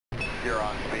You're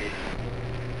on speed.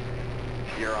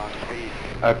 You're on speed.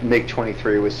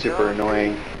 MiG-23 was super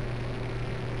annoying.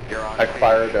 I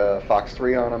fired a Fox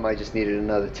 3 on him. I just needed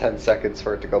another 10 seconds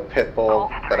for it to go pit bull,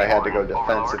 but I had to go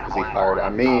defensive because he fired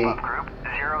on me.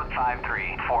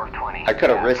 I could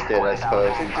have risked it, I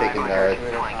suppose, and taken the,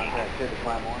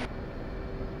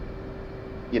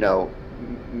 you know,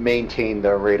 maintain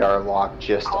the radar lock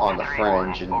just on the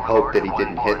fringe and hope that he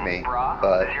didn't hit me,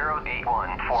 but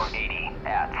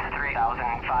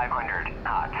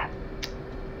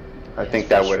I think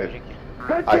that would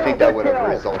have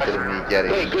resulted in me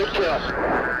getting.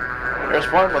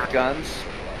 There's one with guns.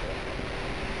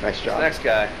 Nice job. Where's the next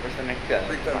guy? Where's the next guy?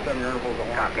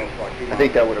 I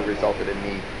think that would have resulted in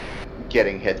me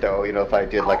getting hit though. You know, if I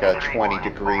did like a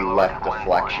 20-degree left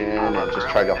deflection and just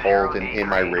tried to hold in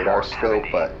my radar scope,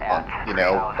 but you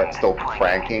know, but still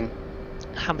cranking.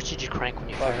 How much did you crank when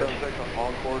you fired?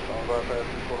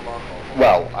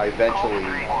 Well, I eventually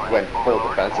went full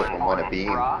defensive and went a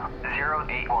beam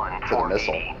to the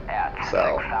missile,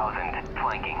 so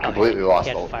completely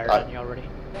lost the. Fired on you already?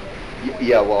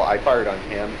 Yeah, well, I fired on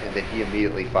him, and then he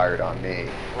immediately fired on me.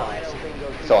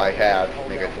 So I had to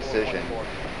make a decision,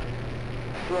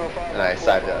 and I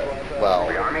decided, well,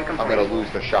 I'm going to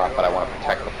lose the shot, but I want to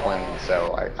protect the plane,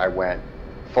 so I went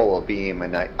full beam,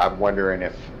 and I'm wondering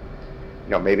if,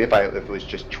 you know, maybe if it was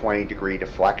just 20-degree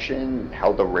deflection,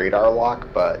 held the radar lock,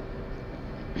 but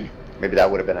maybe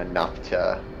that would have been enough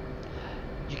to...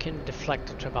 You can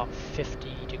deflect to about 50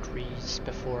 degrees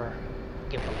before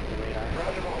gimbaling the radar.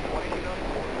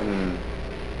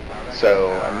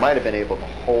 So I might have been able to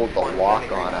hold the lock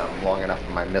on him long enough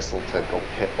for my missile to go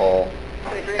pit bull,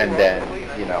 and then,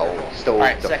 you know, still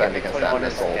defend against that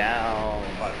missile.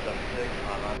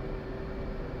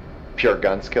 Pure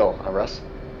gun skill, huh, Russ?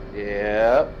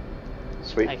 Yep.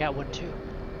 Sweet. I got one too.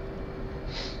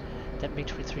 That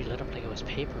MiG-23 lit up like it was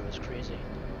paper. It was crazy.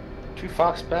 2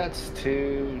 Fox bats,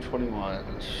 2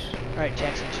 21s. Alright,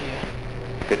 Jackson, to you.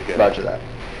 Good. Roger that.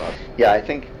 Yeah, I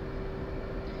think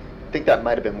that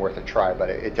might have been worth a try, but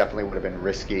it definitely would have been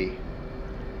risky.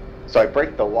 So I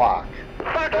break the lock.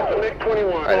 Alright,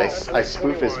 I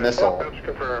spoof his missile.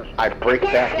 I break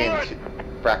back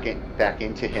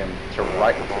into him to the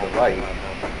right.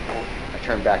 I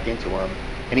turn back into him,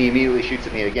 and he immediately shoots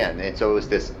at me again. And so it was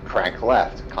this crank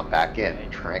left, come back in,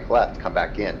 crank left, come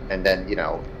back in, and then, you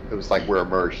know, it was like we're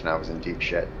immersed and I was in deep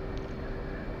shit.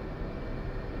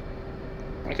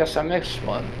 I guess I missed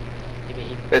one. He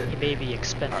may be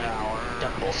expending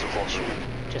dumb missiles at you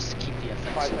just to keep the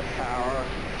offensive,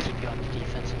 keep you on the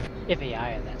defensive. If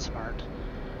AI are that smart.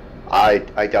 I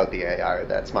doubt the AI are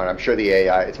that smart. I'm sure the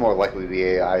AI, it's more likely the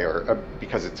AI, or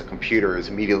because it's a computer, is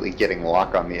immediately getting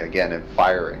lock on me again and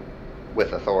firing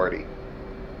with authority.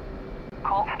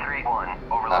 Call 3-1,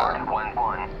 Overlord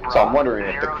 1-1. So I'm wondering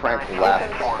if the crank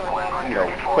left, you know,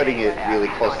 putting it really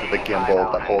close to the gimbal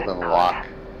but holding the lock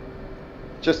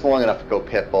just long enough to go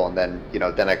pit bull, and then, you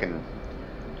know, then I can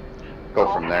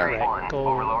go from there. Right,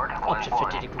 go up to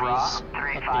 50 degrees of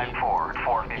beam,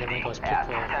 and then when it goes pit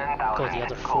bull, go the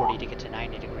other 40 to get to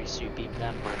 90 degrees so you beam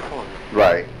them.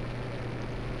 Right.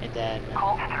 And then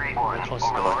when you're close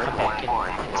enough, come back in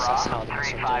and assess how the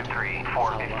missile did.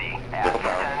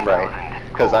 Right.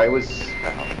 Because I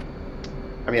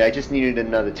mean, I just needed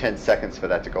another 10 seconds for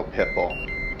that to go pit bull.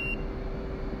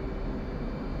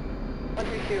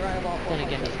 Then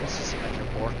again, these missiles seem like they're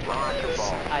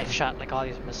borked. I've shot like all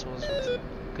these missiles with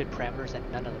good parameters and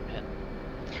none of them hit.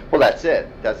 Well, that's it.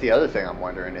 That's the other thing I'm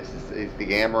wondering is the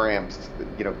AMRAAMs,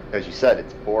 you know, as you said,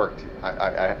 it's borked.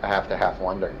 I have to half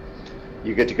wonder.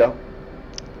 You good to go?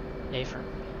 Yay for.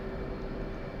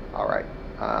 All right.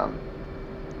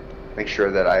 Make sure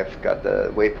that I've got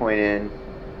the waypoint in.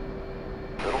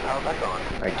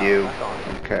 I do.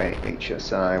 Okay,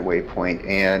 HSI, waypoint,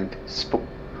 and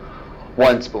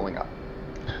one spooling up.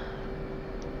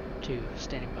 2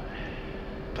 standing by.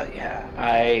 But yeah,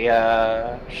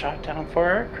 I shot down 4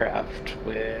 aircraft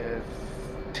with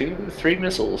 3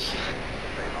 missiles.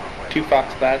 2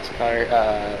 Fox bats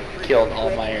killed all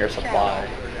my air supply.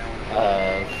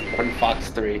 1 Fox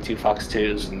 3, 2 Fox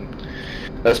 2s, and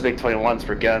those MiG-21s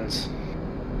for guns.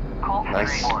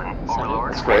 Nice.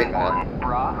 That's great, man.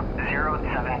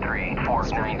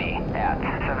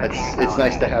 It's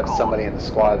nice to have somebody in the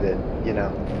squad that, you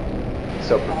know,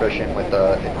 so proficient with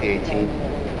the A-18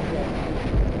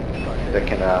 that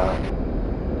can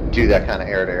do that kind of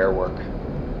air-to-air work.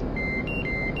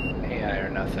 AI or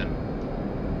nothing.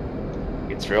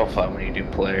 It's real fun when you do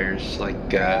players like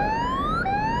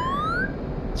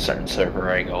certain server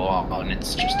I go on,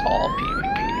 it's just all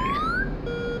PvP.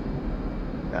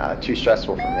 Too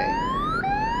stressful for me.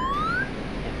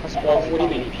 Yeah, plus possible. Well, what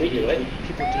do you mean? We do it.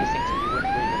 People do things that you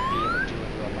wouldn't really be able to do in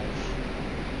real life.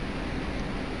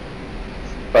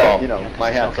 But, you know, Yeah, 'cause my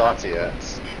there's no hat's off to you.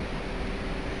 consequence.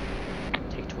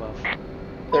 Take 12.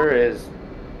 There is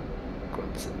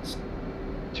consequences.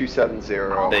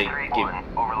 270. They give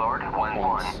Overlord,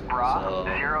 1-1. points, Bra, so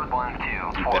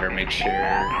 0-1-2. you better make sure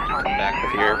you come back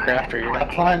with your aircraft or you're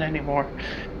not flying anymore.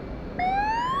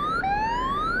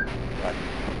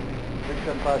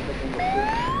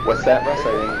 What's that, Russ?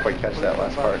 I didn't quite catch that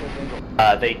last part.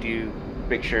 They do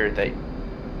make sure that it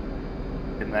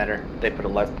matter. They put a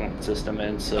life point system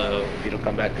in, so if you don't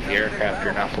come back with the aircraft,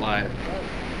 you're not flying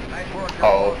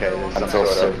Oh, okay. There's some until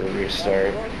sort of... server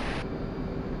restart.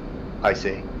 I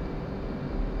see.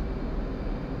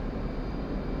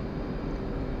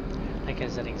 Like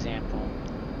as an example,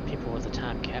 people with a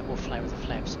Tomcat will fly with the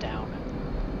flaps down,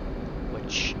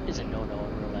 which is a no-no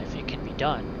in real life. It can be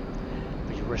done,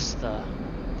 but you risk the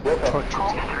torque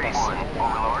tubes getting busted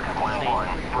and the plane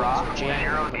wings are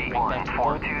jammed and bring back to the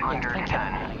boat and the plane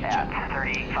captain yelling at you.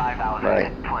 35,000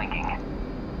 Right. flanking.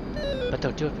 But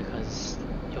don't do it because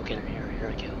you'll get an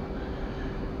air kill.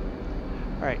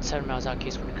 Alright, 7 miles out,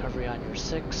 case wind recovery on your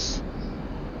 6.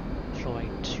 Flowing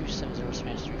 270,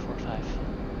 smash 345.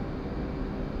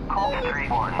 Colt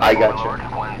 3-1. I got you.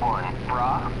 Overlord, 1-1.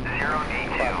 Bra,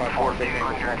 082,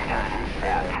 4210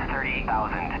 at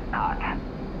 30,000 knots.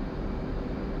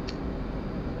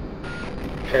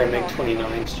 Paramedic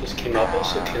 29s just came up as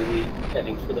security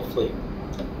heading for the fleet.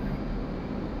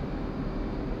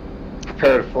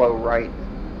 Prepare to flow right.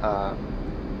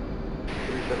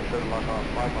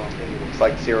 It's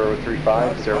like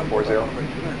 035, 040.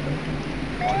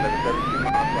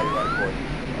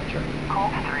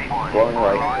 Colt 3-1. Blowing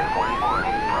right. Overlord, 1-1.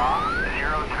 Bra,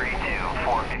 032,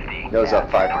 450. Nose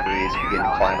up 5 at degrees, begin to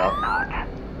 22,000 climb up. knots.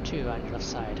 2 on your left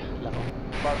side, level.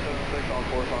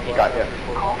 Got ya.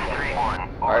 Colt 3-1.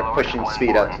 Alright, pushing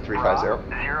speed up to 350.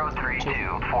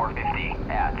 032, 450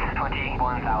 at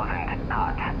 21,000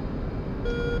 knots.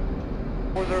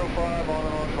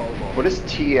 What does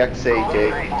TXA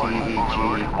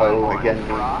DEGO again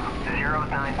mean?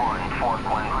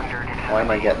 Why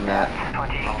am I getting that?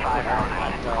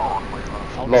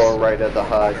 Lower right of the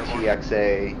HUD,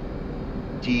 TXA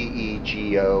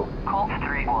DEGO. Colt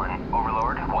 3-1,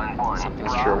 Overlord 1-1.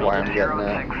 Not sure why I'm getting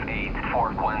that. 068 for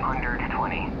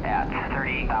 120 at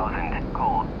 30,000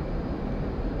 cold.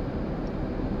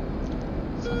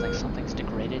 Sounds like something's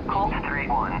degraded, Colt maybe.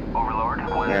 3-1, Overlord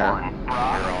 1-1. Yeah.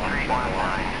 Bra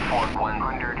 319 for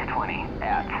 120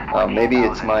 at Maybe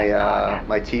it's 14,000 my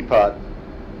my teapot.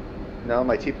 No,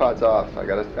 my teapot's off. I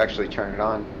gotta actually turn it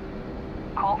on.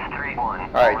 Colt 3-1.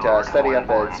 Alright, steady up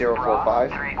at 045.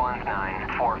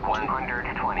 319 for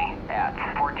 120 at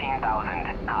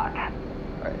 14,000 knots.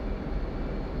 Alright.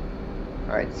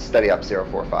 Alright, steady up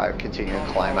 045. Continue to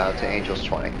climb out to Angels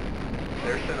 20.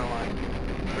 There's center line.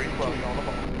 312 on the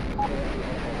ball.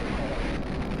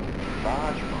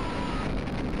 Roger.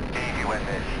 Navy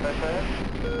witness.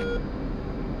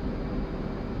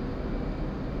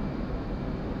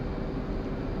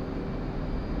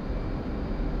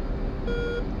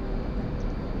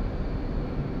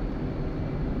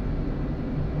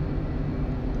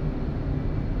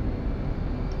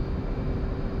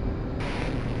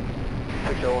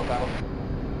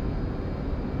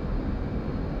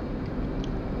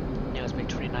 Now it's big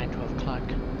 29, 12 o'clock.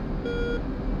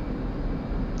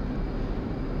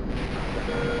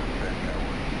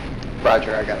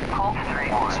 Roger, I got it. Colt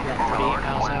 3-1. So we're at 38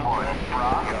 miles out.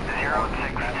 Bra 067.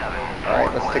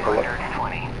 Alright, let's take a look.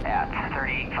 120 at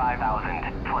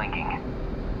 35,000 flanking.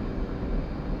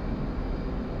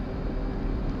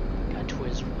 Got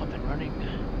Twiz up and running.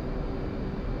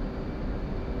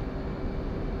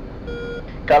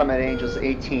 Got him at Angels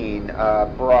 18.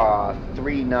 Bra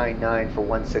 399 for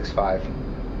 165.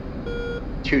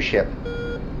 2 ship.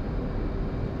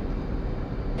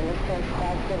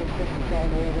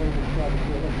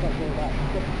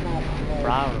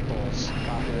 Bra or Bulls?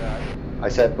 I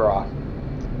said bra.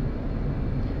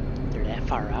 They're that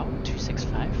far out?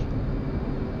 265?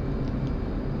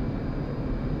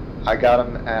 I got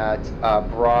him at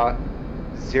bra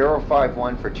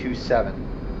 051 for 27.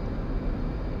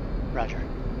 Roger.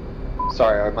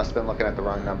 Sorry, I must have been looking at the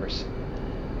wrong numbers.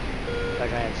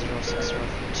 Roger, I have 060 for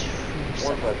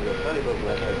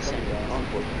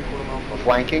 27.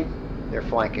 Flanking? They're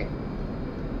flanking.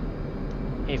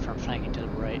 Hey, from flanking to the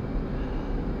right.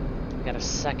 We got a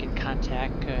second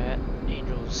contact at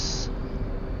Angels.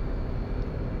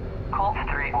 Colt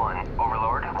 3-1.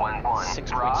 Overlord 1-1. 6.6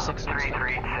 Bra looks like.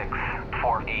 336.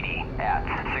 480 at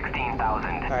 16,000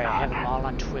 Alright, I have them all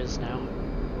on Twiz now.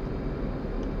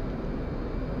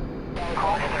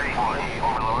 Call 3-1,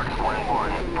 Overlord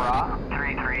 1-1, Bra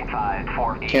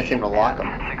 33548. Can't seem to lock them.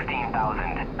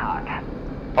 16,000 knots.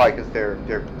 Probably because they're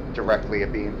directly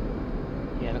abeam.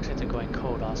 Yeah, it looks like they're going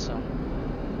cold also.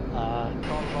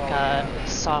 Got a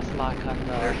soft lock on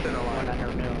the one on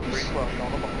their nose.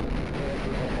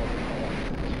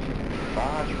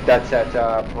 That's at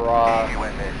Bra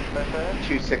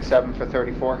 267 for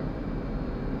 34.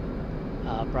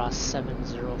 Bra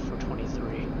 70 for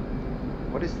 23.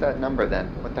 What is that number then?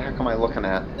 What the heck am I looking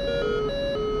at?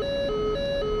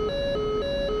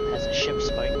 Has a ship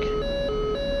spike.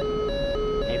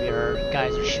 Maybe our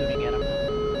guys are shooting at him.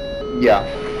 Yeah.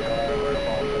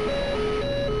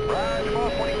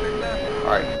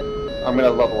 Alright. I'm gonna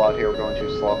level out here, we're going too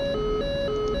slow.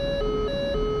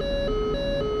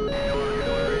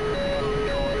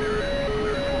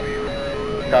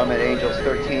 Got him at Angels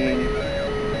 13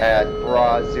 at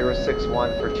Bra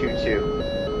 061 for 22.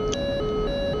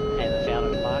 I have a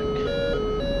valid lock.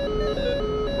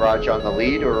 Raj on the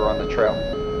lead or on the trail?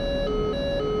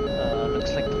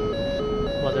 Looks like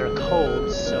well, they're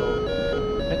codes, so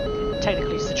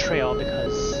technically it's the trail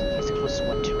because he's the closest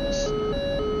one to us.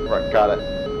 Right, got it.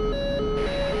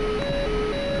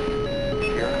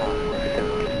 You're hot. Look at that.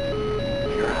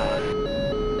 You're hot.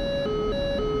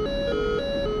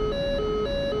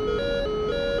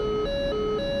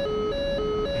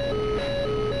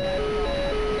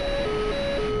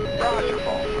 Roger,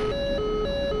 Paul.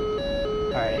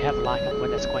 Alright, I have a lock on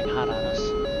one that's going hot on us.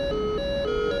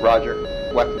 Roger.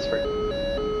 Weapons free.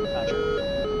 Roger.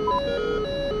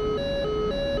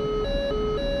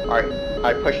 Alright,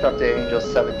 I pushed up to Angels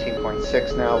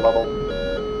 17.6 now, level.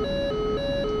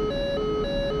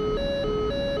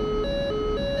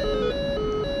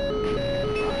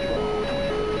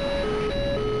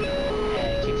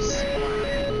 Yeah, he keeps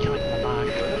killing the lock.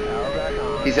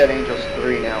 He's at Angels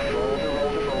 3 now.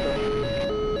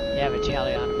 Yeah, I have a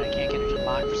tally on him, but I can't get it to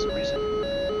lock for some reason.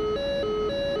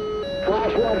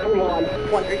 Flash 1 from 1.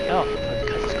 Oh,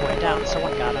 because it's going down.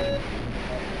 Someone got him.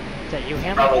 Is that you,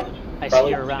 Ham? Probably, I see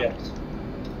probably you the around. ships.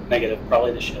 Negative,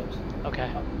 probably the ships. Okay,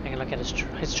 I can look at his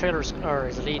trailer's, or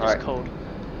his lead Alright. is code.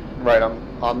 Right,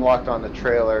 I'm locked on the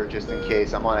trailer just in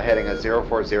case. I'm on a heading of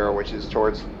 040, which is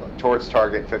towards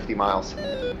target 50 miles.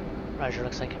 Roger,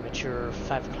 looks like I'm at your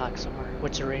 5 o'clock somewhere.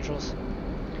 What's your Angels?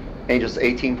 Angels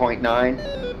 18.9, Alright,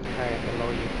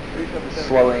 below you.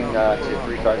 slowing to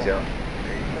 350.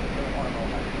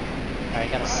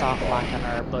 Alright, got a soft lock on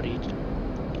our buddy.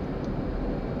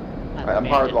 Right, I'm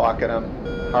hard locking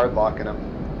him. Hard locking him.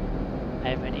 I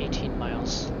have an 18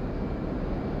 miles.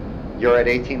 You're at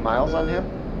 18 miles on him?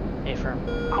 A firm.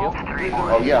 Call You?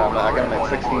 3-1. Oh yeah, I got him at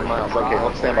 16 miles. Okay,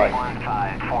 hold stand by.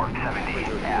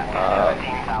 315-470 at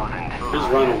 17,000. He's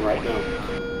running right now.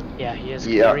 Yeah, he is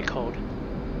Yeah. very cold.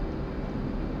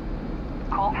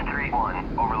 Call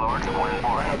 3-1, Overlord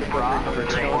 1-1, Bra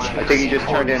 3-1. I think he just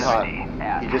turned in hot.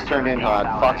 He just turned in hot.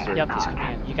 Fox 3. Yep, he's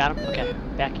coming in. You got him? Okay,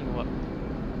 backing you up.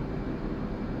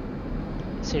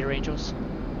 Say your Angels.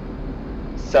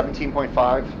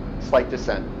 17.5, slight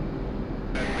descent.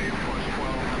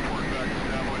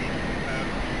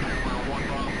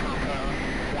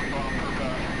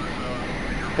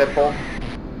 Pitbull.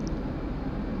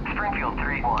 Springfield Get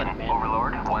him, 3-1, man.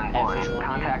 Overlord Have 1-1. visual on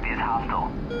Contact is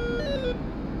hostile.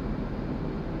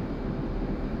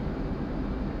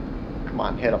 Come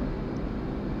on, hit him.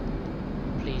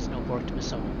 Please, no borked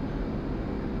missile.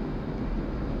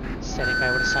 Standing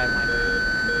by with a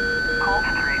sidewinder. Call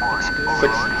 3-1,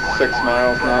 Six Overlord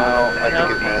miles now. I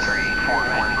think it missed.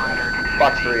 160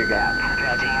 Fox 3 again.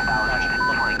 at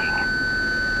 15,000 flanking.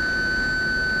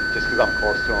 Just because I'm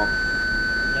close to him.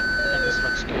 Yep, and this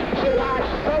looks good. Flash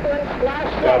southern, flash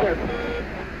southern.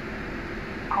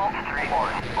 Call 3-1,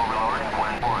 Overlord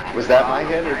 1-1. Was that my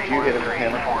hit or did you hit him,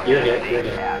 Hammer? You hit, you hit.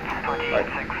 At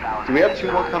 26,000. Do we have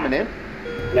 2 more coming in?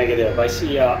 Negative. I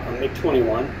see a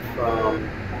MiG-21 from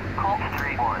Call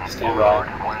 3-1, Stand Overlord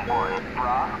by. 1-1.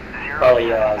 Bra 0 Probably,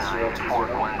 0 020. for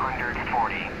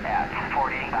 140 at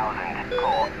 40,000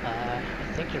 cold. I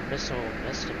think your missile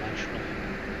missed him actually.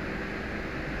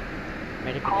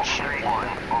 Might have been Call a ship 3-1,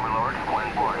 there. Overlord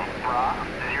 1-1. Bra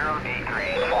 083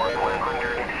 for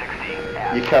 160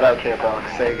 at You cut out there, Bones.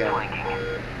 Say again. flanking.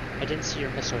 I didn't see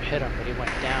your missile hit him, but he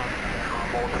went down.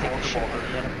 I think the ship really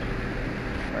hit him.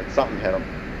 Right, something hit him.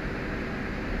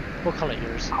 We'll call it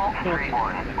yours. Call You're okay.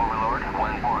 3-1, Overlord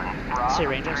 1-1. Bra Say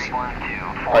Rangers.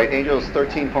 312 for Alright, Angels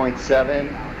 13.7.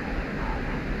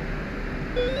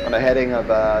 On a heading of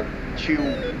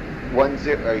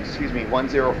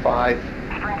 105.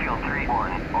 Springfield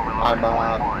 3-1, Overlord I'm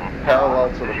 1-1. parallel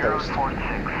to the Bra coast.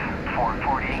 046 for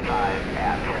 485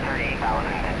 at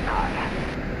 30,000 knots.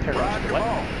 Parallel to the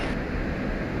what?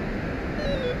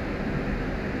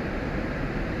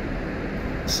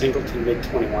 Singleton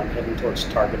MiG-21 heading towards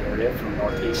target area from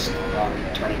northeast,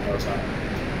 turning nose on.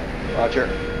 Roger.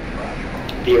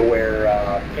 Be aware,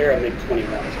 pair of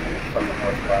MiG-21 from the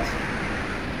northwest.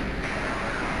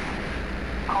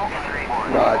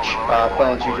 Raj,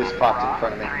 phones, you just popped in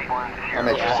front of me. I'm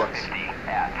at your 6.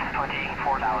 At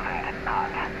 24,000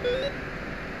 knots.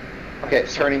 Okay,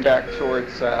 turning back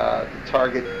towards the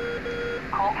target.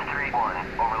 Colt 3-1,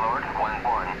 Overlord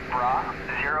 1-1, Bra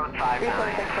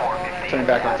 059-450. Turning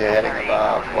back onto heading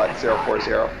of, what,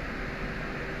 040?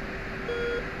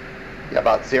 Yeah,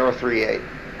 about 038.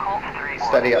 Colt 3-1,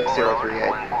 Steady up, Overlord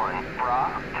 038. 1-1,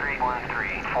 Bra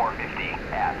 313-450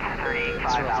 at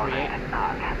 35,000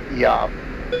 knots. Yeah,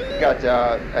 got,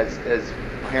 as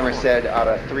Hammer said, out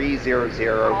of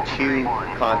 3002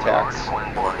 contacts.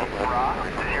 1-1, Bra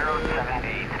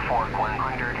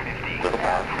 078-150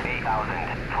 at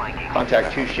 8,000 flanking.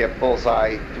 Contact 2 ship,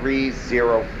 bullseye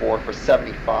 304 for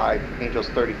 75, Angels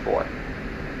 34.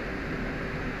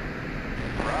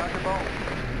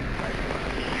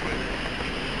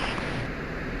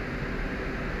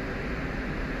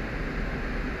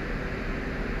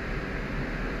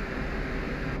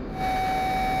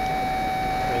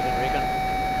 Reagan.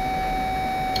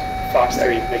 Fox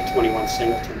 3, MiG-21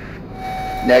 Singleton.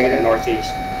 Negative.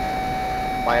 Northeast.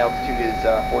 My altitude is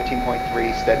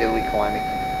 14.3, steadily climbing.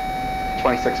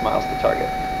 26 miles to target.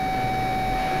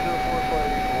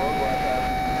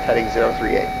 Heading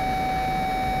 038.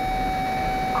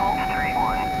 Colt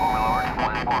 3-1, Overlord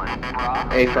 1-1, Bra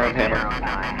A-frame, Hammer.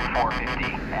 450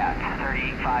 at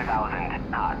 35,000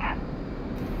 knots.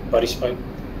 Buddy spike.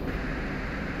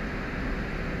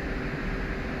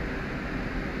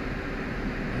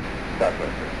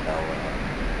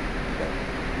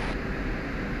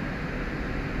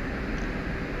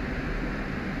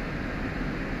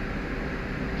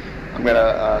 I'm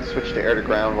gonna switch to air to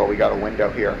ground while we got a window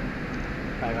here.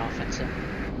 Right offensive.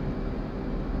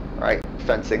 Alright,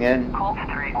 fencing in. Colt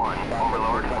 3-1,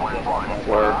 Overlord 1-1,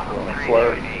 Fleur, Bra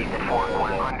Fleur.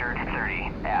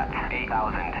 388-130 at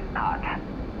 8,000 knots.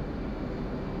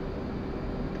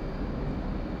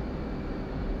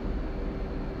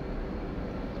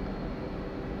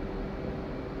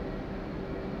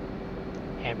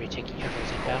 Hammer, you taking care of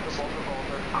those inbounds?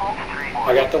 Colt 3-1,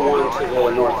 I got the one to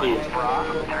the northeast. Bra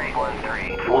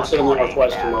 313, One to the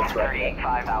northwest and at north right.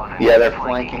 35,000 Yeah, they're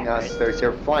flanking us.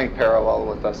 They're flying parallel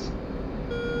with us.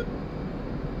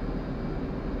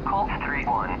 Colt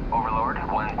 3-1, Overlord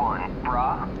 1-1,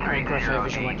 Bra Alright, GRif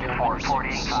Fox, visual on you on number 6.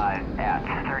 445 at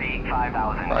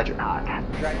 35,000 Roger. knots.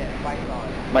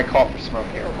 My call for smoke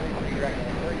here.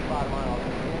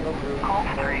 Colt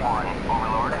 3-1,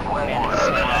 Overlord 1-1,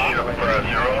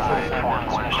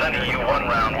 Sending you one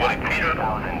round, White Peter.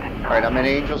 Alright, I'm in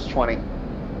Angels 20.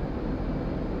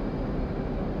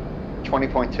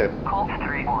 20.2. Colt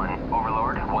 3-1,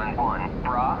 Overlord 1-1,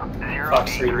 Bra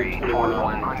Fox 3, 083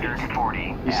 21.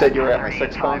 140. You said you were at my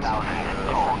 6 points?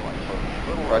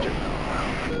 35,000 Roger.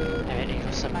 I'm at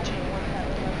Angel 17.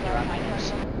 You're on my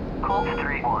nose. Colt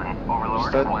 3-1,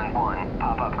 Overlord Understood. 1-1,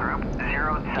 pop-up group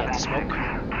Get smoke.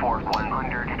 076 for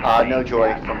 100. No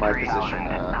joy from my position.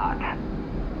 knots.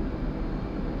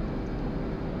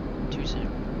 2-0.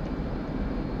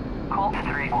 Colt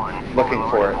 3-1, Looking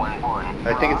for it. Overlord 1-1,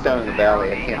 I think it's down in the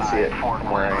valley. I can't see it from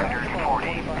where I am. 140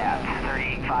 at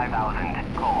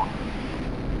 35,000 gold.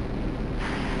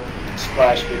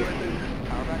 Splash me.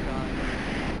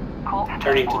 Colt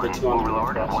Turning to the 3-1, two on the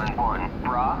Overlord northwest. 1-1,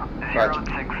 Bra Roger.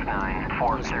 069 Those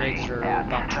 430 MiGs are at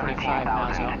about 25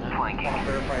 miles out 17,000 now. flanking.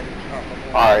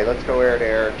 Alright, let's go air to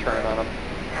air, turn on them.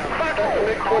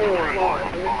 Colt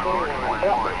 3-1, Overlord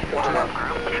 1-1, pop-up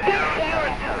group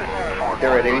 077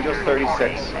 They're at Angels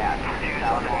 36. at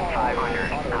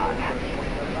 2,500 knots.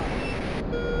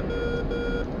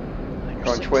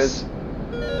 Going Twiz.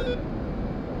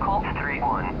 Colt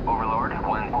 3-1, Overlord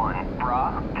 1-1,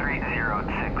 Bra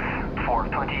 306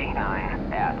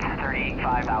 429 at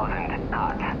 35,000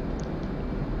 knots.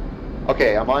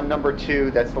 Okay, I'm on number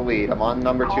 2, that's the lead. I'm on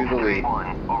number 2, the lead. Colt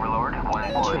 3-1, Overlord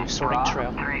 1-1, Two, sorting Bra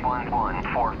trail. 311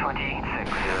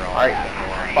 426 Alright,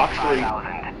 at Fox 3.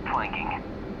 35,000 flanking.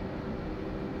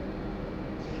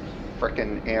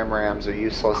 Frickin' AMRAMs are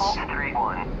useless. Colt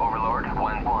 3-1, Overlord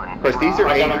 1-1. Of course, these are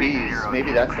I got 'em. ABs.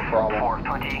 Maybe that's the problem.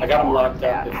 I got 'em locked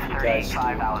up if you guys do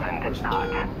 35,000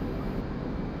 knots.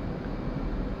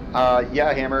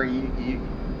 Yeah, Hammer, you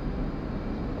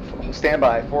stand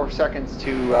by. 4 seconds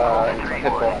to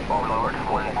pitbull. Overlord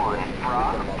 1-1,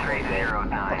 Bra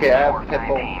 309 Okay, I have pitbull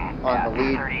 419 on the at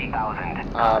lead.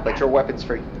 30,000 But your weapon's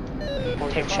free.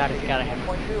 Take a shot if you got a hammer.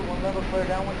 1 level clear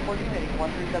down 114, heading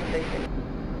 137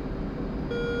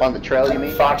 basic. On the trail, you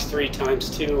mean? Fox 3 times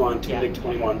 2 on 2 Yeah. big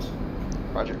 21s.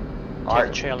 Roger. Take All the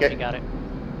right, trail if you got it.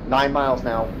 9 miles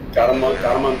now. Got them on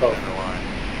both.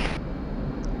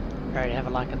 Alright, have a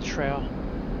lock on the trail.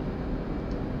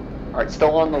 All right,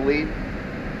 still on the lead.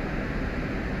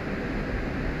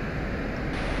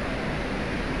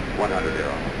 100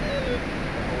 arrow.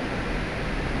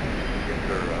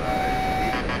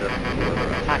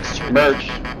 Fox 2. Merge.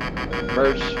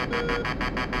 Merge.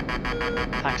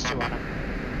 Fox 2 on him.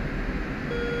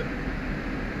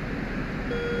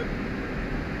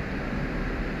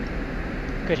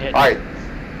 Good hit. All right,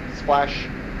 splash.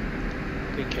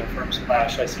 Good kill. Confirm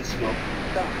splash, I see smoke.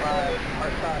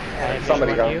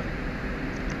 Somebody visual on go. you.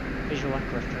 Visual on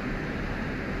Grifter.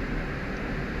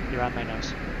 You're on my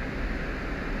nose.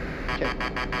 Okay.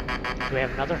 Do we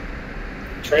have another?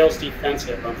 Trail's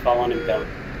defensive, I'm following him down.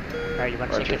 Alright, you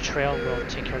want to take Roger. a trail? We'll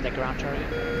take care of that ground target.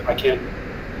 I can't.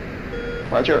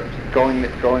 Roger. Going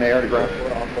air to ground.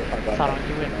 Following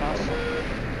you in, boss.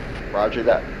 Roger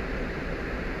that.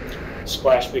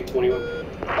 Splash big 21.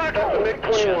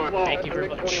 Thank you very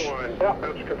much.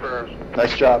 That's confirmed.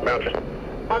 Nice job.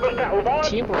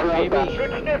 Teamwork, baby.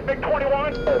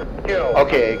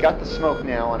 Okay, got the smoke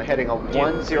now on a heading of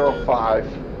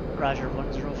 105. Roger,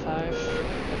 105.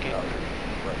 Okay.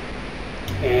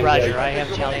 And Roger, I have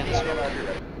tally on this one.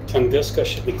 Tunguska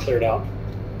should be cleared out.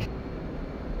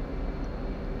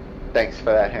 Thanks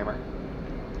for that, Hammer.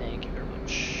 Thank you very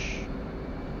much.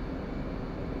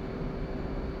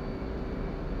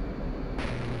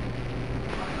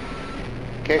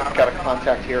 Okay, got a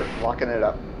contact here, locking it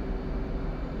up.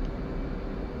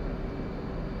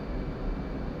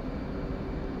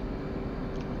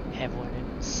 Have one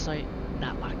in sight,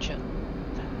 not locked yet.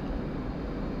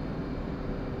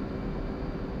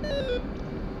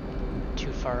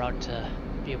 Too far out to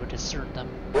be able to discern them.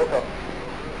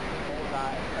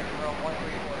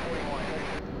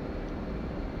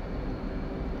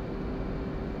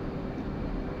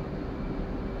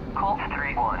 Colt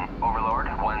 3-1, Overlord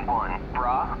 1-1,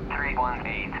 Bra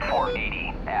 318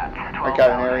 480 at 12. I got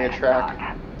an area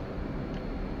track.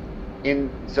 In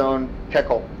zone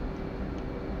Pickle.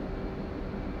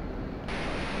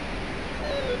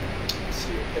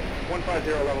 See it.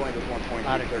 150 level angle 1.2. A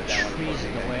lot of trees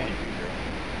in the way.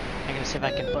 I'm gonna see if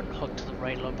I can button hook to the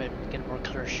right a little bit and get a more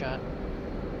clear shot.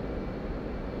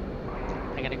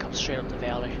 I'm gonna come straight up the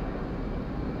valley.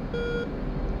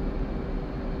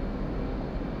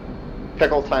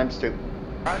 Pickle times 2.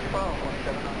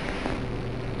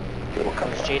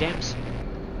 Those J-dams?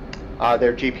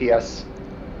 Their GPS.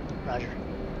 Roger.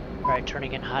 Alright,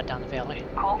 turning in hot down the valley.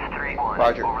 Colt 3-1,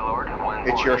 Roger. Overlord 1-1,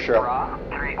 It's your show. Bra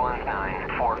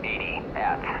 319 480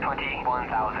 at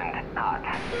 21,000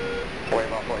 knots.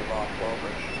 Wave off, over.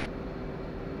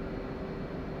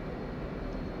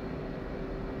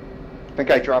 I think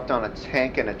I dropped on a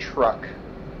tank and a truck.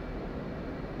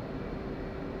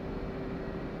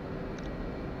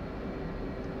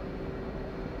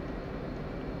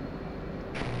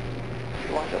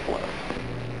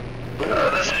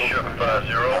 This is Sugar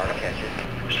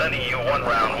 50. Sending you 1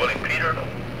 round, Willie Peter.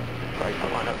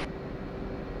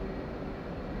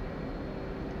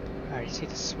 Alright, you see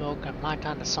the smoke? I'm locked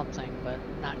onto something, but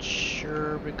not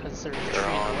sure because there's a tree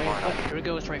in the way. Oh, here we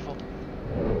go with rifle.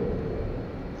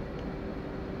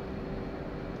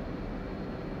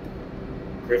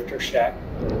 Grifter shack.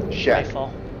 Shack.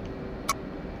 Rifle.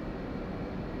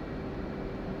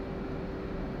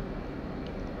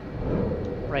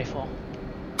 Rifle.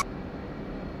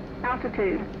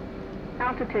 Altitude.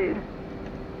 Altitude.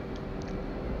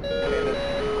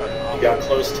 You got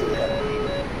close to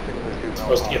it.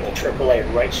 Supposed to get the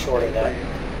AAA right short of that.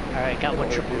 Alright, got one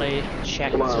AAA.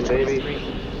 Shack is 23.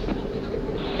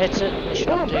 Hits it. Mission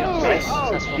update. Nice.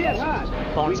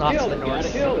 Successful. Bones off to the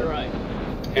north.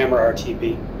 Hammer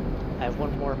RTB. I have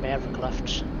one more Maverick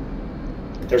left.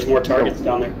 There's more targets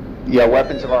down there. Yeah,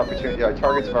 weapons of opportunity.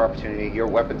 Targets of opportunity. Your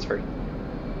weapons free.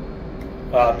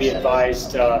 Be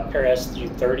advised, pair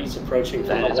SU-30s approaching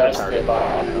from the west. They're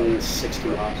about 160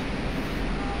 miles.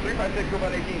 356, go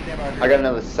about 18, stand by. I got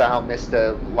another Sal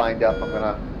Mista lined up. I'm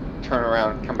gonna turn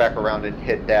around, come back around, and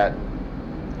hit that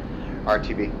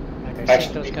RTB. Alright, I see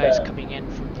Actually, those guys coming in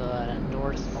from the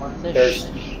There's,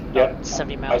 north-ish. yep.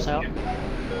 70 miles out. Yep.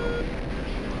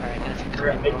 Alright, and if you We're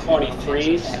at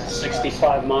mid-23s,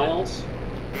 65 miles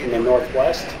from the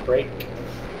northwest. Break.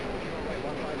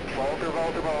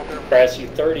 Pair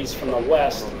SU-30s from the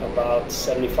west, about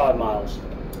 75 miles.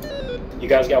 You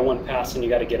guys got one pass and you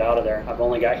got to get out of there. I've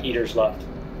only got heaters left.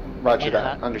 Roger And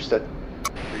that. Understood.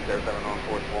 307 on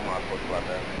course, 4 miles, close about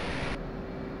that.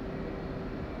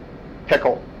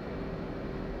 Pickle.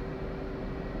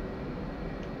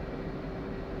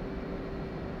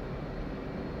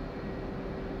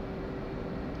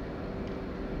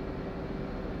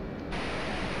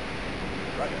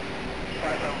 Roger.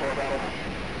 574 battle.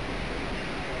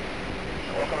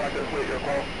 Welcome back to the fleet, your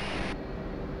call.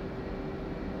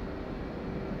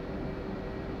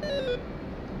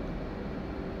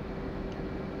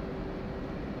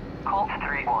 Colt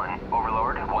 3-1,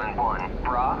 Overlord 1-1,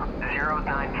 Bra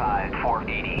 095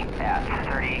 480 at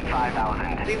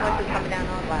 35,000. 3-1 is coming down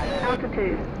on ladder.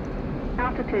 Altitude.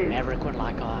 Altitude. Maverick would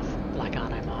lock on,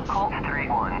 I'm off. Colt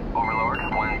 3-1, Overlord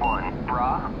 1-1,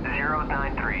 Bra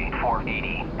 093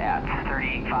 480 at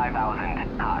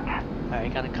 35,000 knots.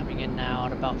 Alright, got it coming in now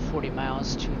at about 40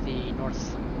 miles to the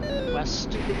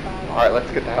northwest. Alright,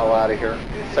 let's get the hell out of here.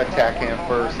 Set TACAM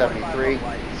for 73,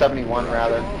 71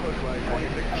 rather.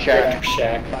 Shack.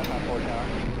 Shack. 554 tower.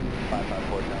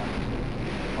 554 tower.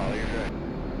 Follow your direct.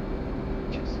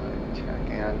 Just like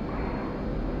TACAM.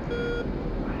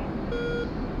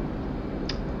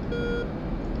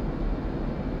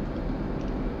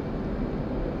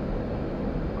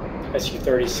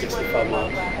 SU-30, 65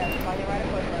 miles.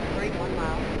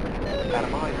 Out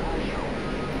of mine.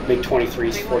 MiG-23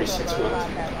 is 46 miles.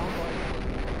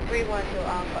 3-1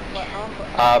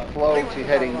 to Flow to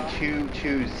heading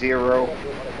 220.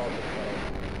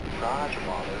 Roger,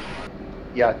 father.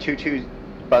 Yeah,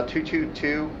 about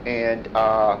 222 and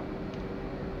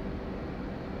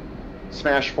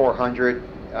smash 400.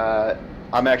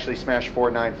 I'm actually smash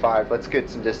 495. Let's get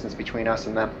some distance between us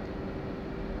and them.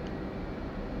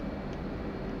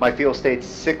 My fuel state's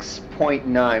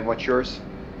 6.9. What's yours?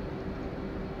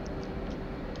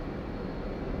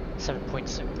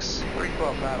 7.6.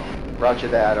 312 battle. Roger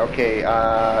that. Okay,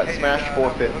 smash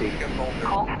 450.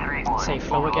 Colt 3-1, Say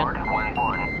flow again. Overlord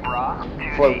 1-1, Bra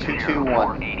Flow 280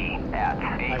 221. 480 at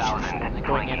 8,000.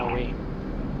 Going in OE.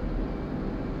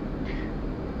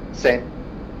 Same.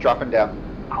 Dropping down.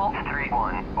 Colt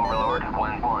 3-1, Overlord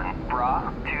 1-1,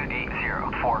 Bra 280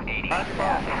 480 at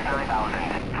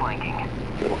 9,000 flanking.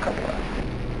 Little couple.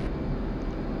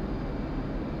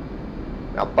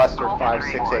 Now Buster Colt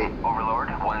 568. 3-1, Overlord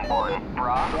 1-1,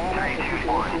 Bra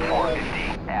 321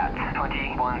 450 at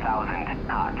 21,000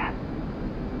 knots.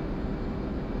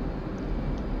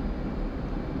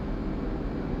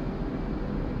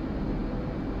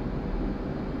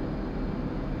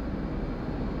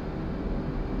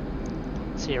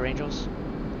 See your angels?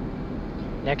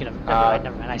 Negative.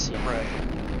 Never mind, I see them. Right.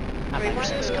 I'm at your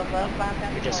 6.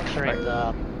 You're just clearing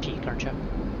the peak, aren't you?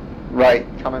 Right,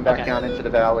 coming back Okay. down into the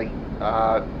valley.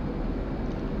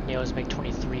 Neo's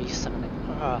MiG-23,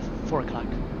 4 o'clock.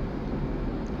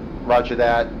 Roger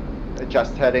that.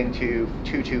 Adjust heading to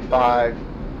 225.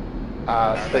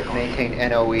 Split maintain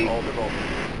NOE. Hold it over.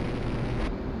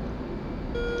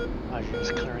 You're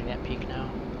just clearing that peak now.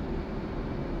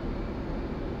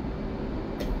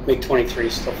 MiG-23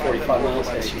 is still 45 miles.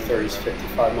 SU-30 is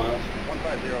 55 miles.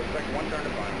 150, expect one turn to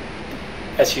final.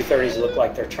 SU-30s look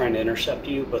like they're trying to intercept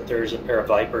you, but there's a pair of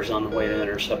Vipers on the way to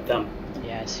intercept them.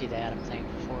 Yeah, I see that. I'm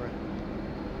thankful for it.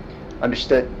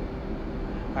 Understood.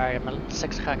 Alright, I'm at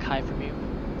 6 o'clock high from you.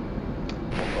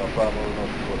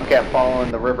 Okay, I'm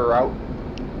following the river out.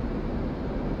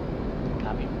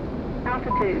 Copy.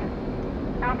 Altitude.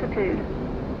 Altitude.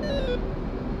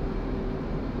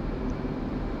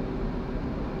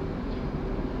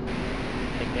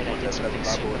 Admit I did something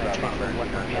stupid. I tried for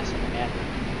one more as an admin.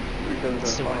 It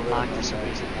still won't lock for some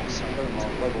reason though, so...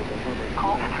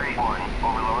 Colt 3-1,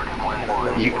 Overlord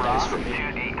 1-1, You- Bra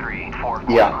 283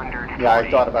 400. Yeah,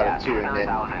 I thought about it too, and then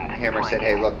Hammer said,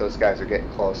 hey, look, those guys are getting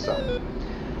close, so.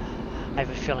 I have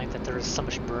a feeling that there is so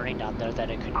much burning down there that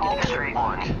I couldn't Colt get a clear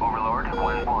lock. 3-1, Overlord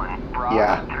 1-1, Bra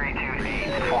Yeah.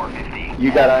 328 450.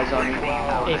 You got eyes on me?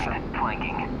 16,000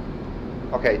 flanking.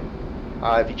 Okay,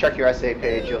 if you check your SA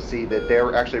page, you'll see that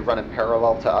they're actually running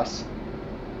parallel to us.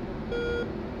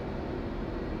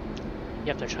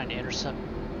 Yep, they're trying to intercept.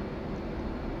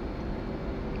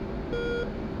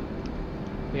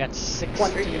 We got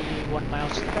 61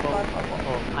 miles to the boat.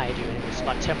 Oh, I do. Anyways,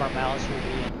 about 10 more miles we'll be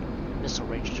in missile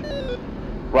range.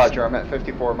 Roger, I'm at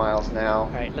 54 miles now.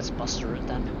 Alright, let's muster it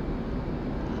then.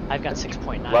 I've got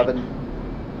 6.9. 11.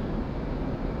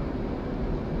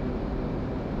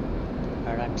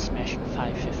 Alright, I'm smashing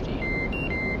 550.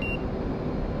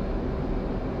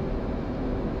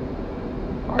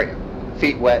 Alright,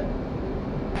 feet wet.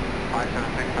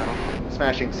 576 battle.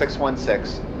 Smashing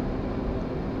 616.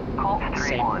 Colt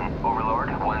 3-1, Overlord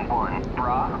 1-1,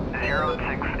 Bra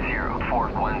 060 for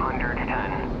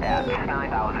 110 at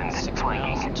 9,000 6 miles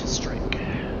flanking. into strike.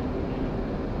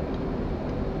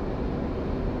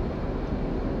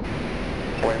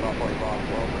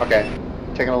 Okay,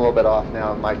 taking a little bit off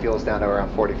now. My fuel's down to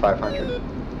around 4,500.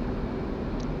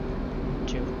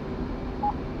 2.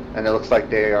 And it looks like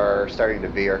they are starting to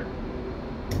veer.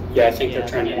 Yeah, I think they're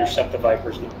trying to intercept the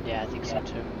Vipers now. Yeah, I think so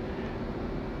too.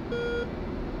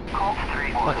 Colt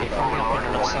 3-1. Okay, from the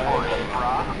left side.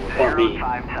 Or me.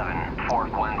 057 for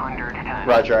 110.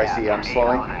 Roger, I see. I'm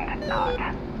slowing.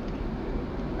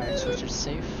 Alright, switch to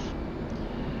safe.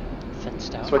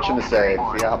 Fenced out. Switching to safe.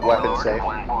 Yeah, weapon safe.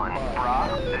 057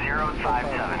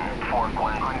 for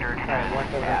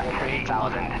 110 at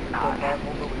 3,000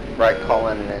 knots. Right, call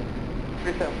in and in.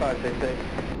 375, stay safe.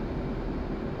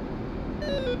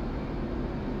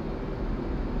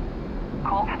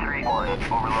 Colt 3-1,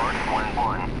 Overlord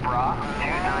 1-1, Bra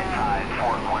 295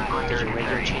 for Did you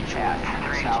radio change 130 your at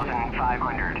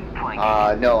 3,500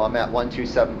 flanking. No, I'm at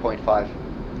 127.5.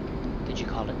 Did you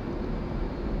call it?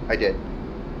 I did.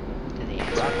 Did they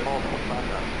answer?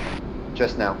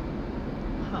 Just now.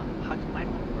 Huh, how come mine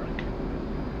won't work?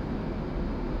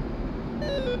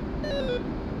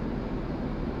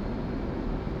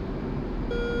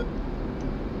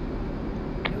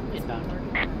 Inbound.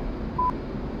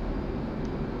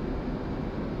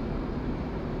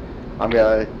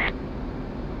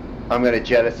 I'm gonna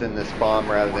jettison this bomb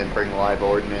rather than bring live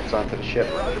ordnance onto the ship.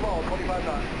 Roger ball, 25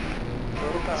 knots.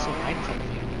 So mine from you.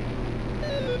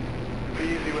 Be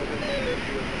easy with it.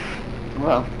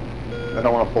 Well, I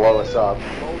don't want to blow us up.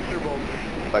 Bolster, bolster.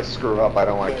 If I screw up, I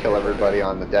don't want to kill everybody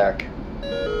on the deck. But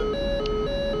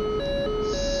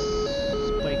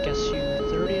I guess you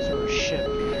 30s or a ship?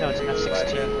 No, it's an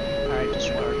F-16. Alright,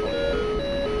 disregard.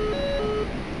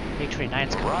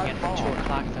 A-29's coming in for 2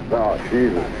 o'clock then. Oh,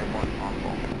 Jesus.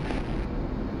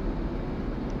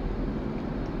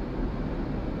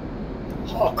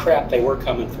 Oh crap, they were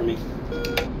coming for me.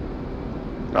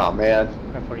 Oh, man.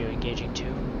 Report you engaging 2.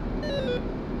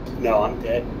 No, I'm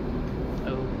dead.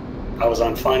 Oh, I was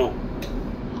on final.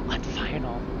 on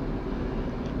final.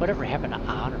 Whatever happened to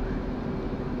honor?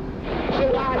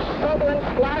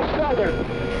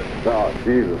 Oh,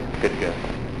 Jesus. Good to go.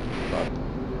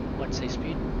 What's say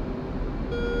speed?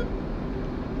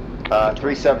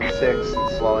 376 and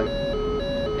slowing.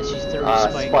 SU's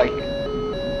 30 Spike.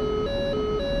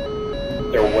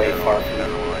 They're way far from me.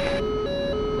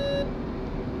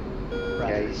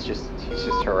 Yeah, he's just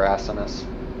harassing us.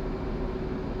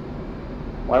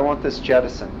 Why won't this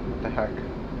jettison? What the heck?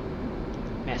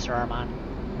 Master arm on.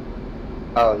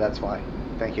 Oh, that's why.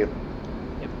 Thank you.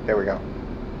 Yep. There we go.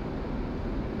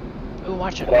 Oh,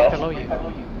 watch it, Well, right below you.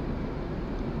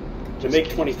 The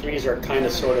MiG-23s are kind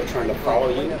of sort of trying to follow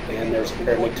you, and there's a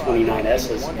pair of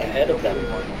MiG-29Ss ahead of them.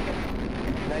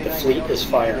 The fleet is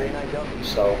firing,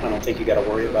 so I don't think you got to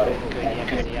worry about it. Good, yeah,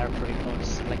 because they are pretty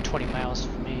close. Like 20 miles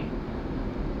from me.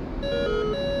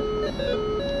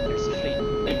 There's the fleet.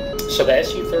 So the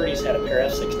Su-30s had a pair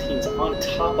of F-16s on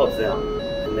top of them,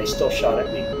 and they still shot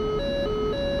at me.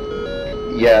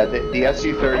 Yeah, the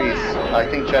Su-30s, I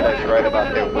think Jedi's right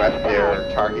about their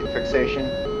target fixation.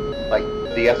 Like,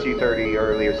 the Su-30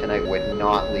 earlier tonight would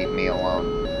not leave me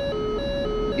alone.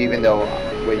 Even though,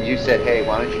 when you said, hey,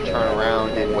 why don't you turn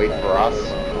around and wait for us,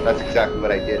 that's exactly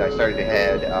what I did. I started to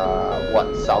head,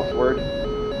 southward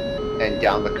and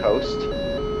down the coast.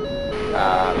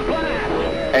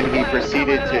 And he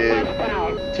proceeded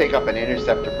to take up an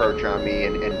intercept approach on me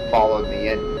and followed me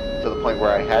in to the point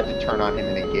where I had to turn on him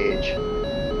and engage.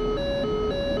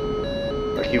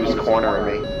 But he was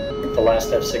cornering me. The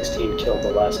last F-16 killed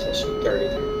the last Su-30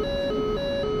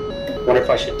 there. Wonder if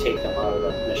I should take them out of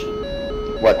that mission.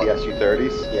 What, the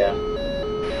Su-30s? Yeah.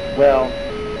 Well,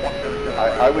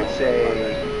 I would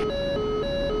say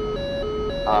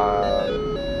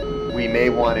we may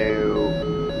want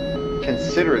to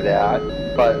consider that,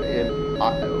 but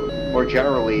more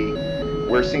generally,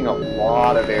 we're seeing a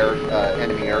lot of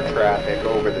enemy air traffic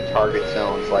over the target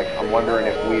zones. Like, I'm wondering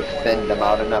if we've thinned them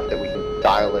out enough that we can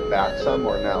dial it back some,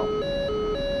 or no?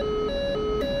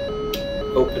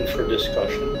 Open for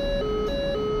discussion.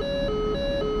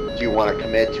 Do you want to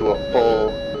commit to a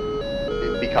full,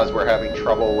 because we're having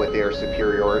trouble with air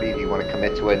superiority, do you want to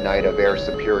commit to a night of air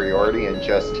superiority and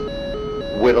just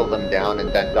whittle them down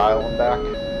and then dial them back?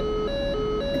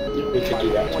 We could do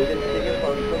that too.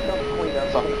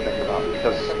 Something to think about,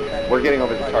 because we're getting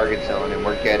over the target zone and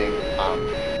we're getting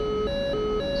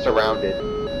surrounded.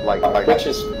 Which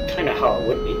is kind of how it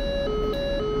would be.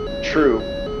 True,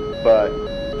 but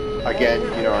again,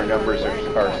 you know, our numbers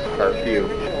are few.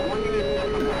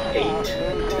 8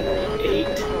 tonight.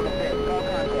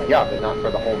 8. Yeah, but not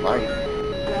for the whole night.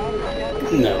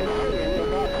 No.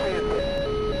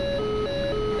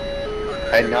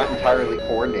 And not entirely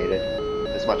coordinated.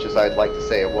 The As much as I'd like to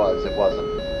say it was, it wasn't.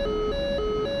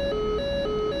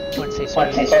 Do you want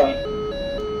to say sorry?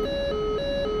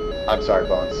 I'm sorry,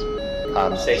 Bones.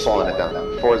 I'm slowing it down.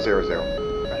 400.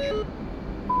 Roger.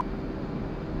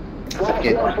 I have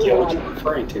no idea what you're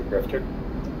referring to, Grifter.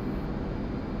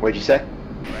 What'd you say?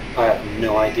 I have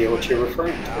no idea what you're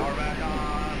referring to.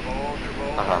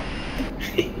 Uh-huh.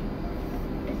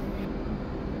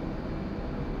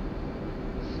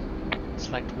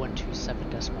 Select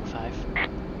 127.5.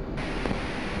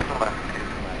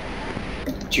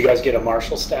 Did you guys get a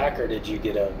Marshall stack, or did you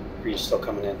get a? Are you still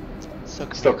coming in?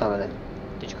 Still coming in.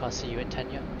 Did you call CU at 10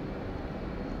 yet?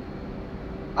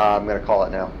 I'm gonna call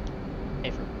it now.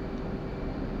 Affirm.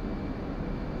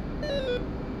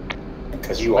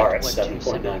 Because you are at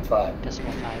 7.95. 7.95.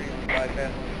 Decimal 5.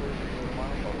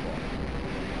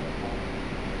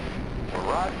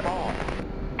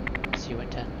 CU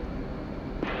at 10.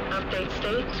 Update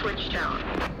state, switch down.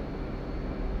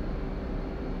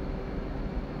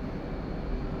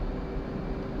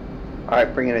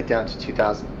 Alright, bringing it down to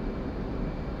 2,000.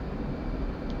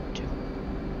 2.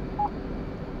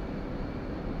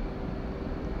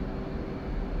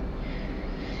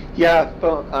 Yeah,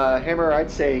 but, Hammer,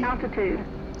 I'd say Altitude.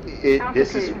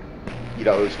 this is, you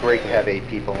know, it was great to have 8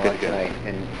 people on tonight,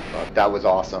 and that was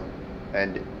awesome.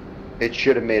 And it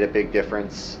should have made a big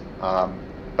difference,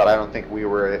 but I don't think we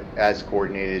were as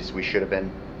coordinated as we should have been.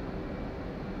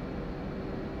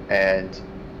 And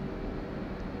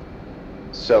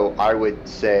so I would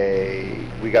say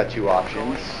we got 2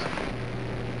 options.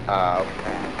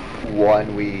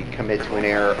 One, we commit to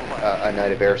a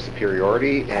night of air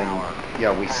superiority, and you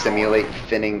know, we simulate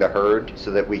thinning the herd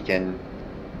so that we can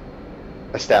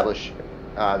establish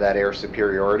that air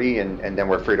superiority, and then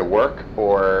we're free to work.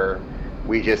 Or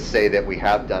we just say that we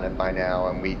have done it by now,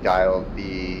 and we dial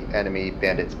the enemy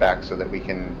bandits back so that we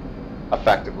can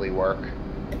effectively work.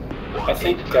 I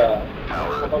think,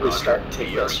 how about we start to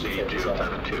take this because,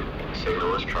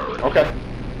 Okay.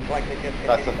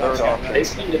 That's the third option. they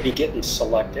seem to be getting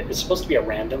selected. It's supposed to be a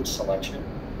random selection.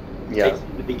 Yeah. They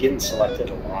seem to be getting selected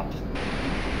a lot.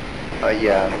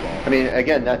 Yeah. I mean,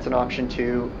 again, that's an option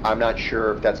too. I'm not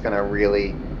sure if that's going to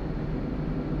really...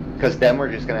 Because then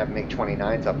we're just going to have to make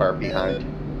 29s up our behind.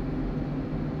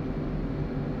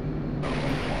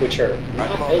 Which are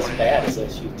not as bad as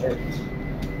those U-30s.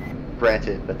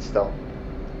 Granted, but still.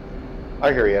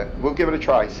 I hear you. We'll give it a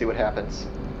try, see what happens.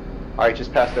 Alright,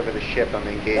 just passed over the ship. I'm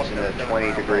engaged in the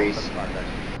 20 degrees.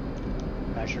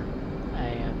 Roger. I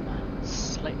am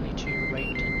slightly to your right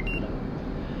and below.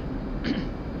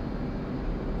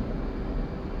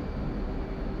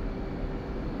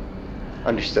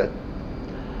 Understood.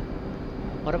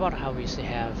 What about how we used to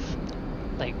have,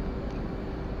 like,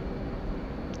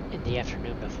 in the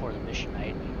afternoon before the mission,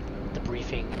 right? The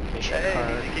briefing, mission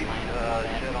card,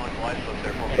 lineup,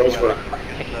 all that.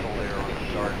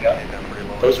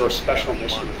 Those were special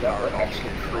missions that were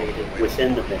actually created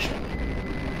within the mission.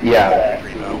 Yeah.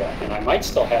 And I might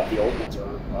still have the old ones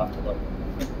around. I'll have to look.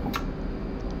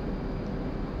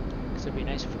 Because it'd be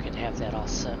nice if we could have that all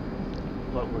set.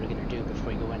 What we're going to do before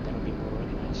we go in, that'll be more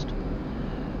organized.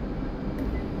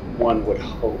 One would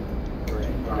hope.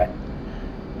 Right.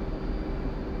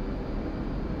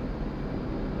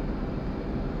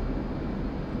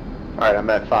 Alright, I'm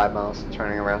at 5 miles,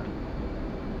 turning around.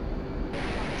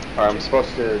 Alright, I'm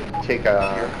supposed to take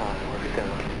a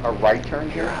right turn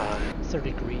here?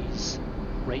 30 degrees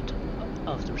right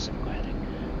of the reciprocal heading.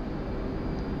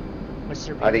 What's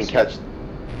their I didn't catch...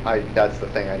 that's the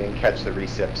thing, I didn't catch the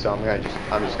recip, so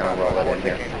I'm just gonna roll it in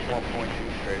here.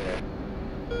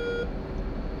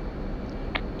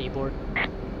 E-board.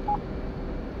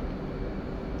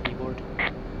 E-board.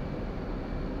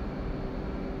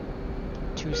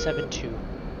 272.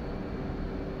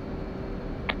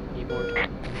 E-board.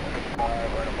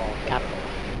 Capital.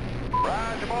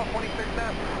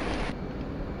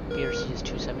 BRC is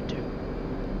 272.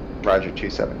 Roger,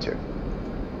 272.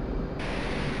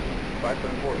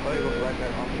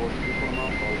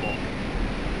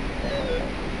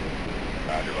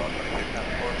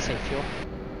 Safe fuel.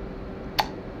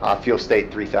 Fuel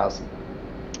state 3000.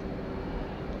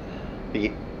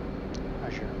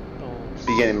 Roger.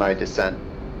 Beginning my descent.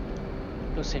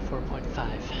 Go say 4.5.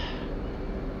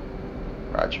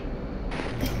 Roger.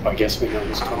 I guess we know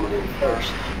who's coming in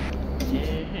first.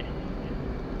 Yeah.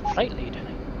 Flight lead.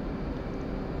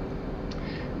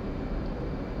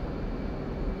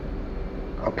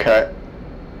 Okay.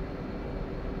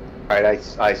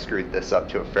 Alright, I screwed this up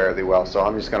to it fairly well, so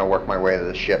I'm just going to work my way to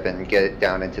the ship and get it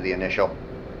down into the initial.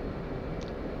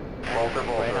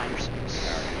 Right on your 6.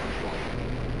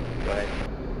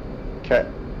 Okay.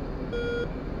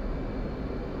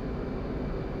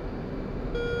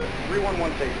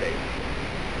 311 stay safe.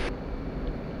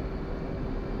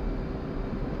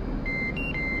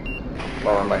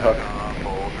 Lower my hook.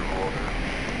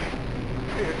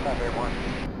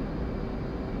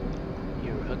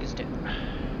 Your hook is down.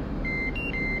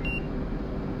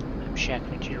 I'm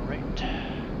shacking it to your right.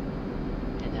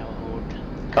 And that will hold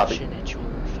Copy. position at your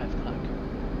 5 o'clock.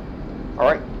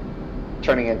 Alright.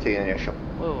 Turning into the initial.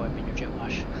 Whoa, I'm in your jet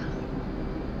wash.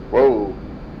 Whoa.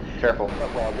 Careful. Yeah,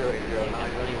 it got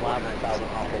really wobbly.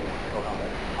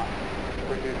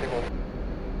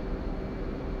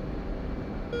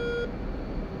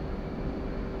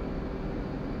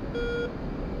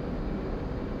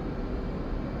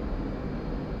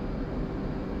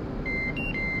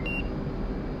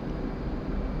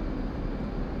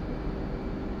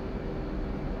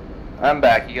 I'm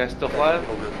back. You guys still flying?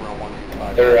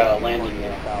 They're landing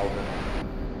now.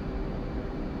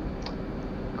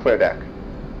 Clear deck.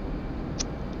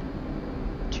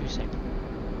 2 seconds.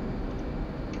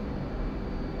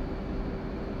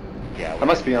 I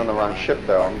must be on the wrong ship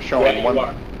though. I'm showing Yeah, one. you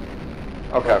are.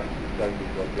 Okay.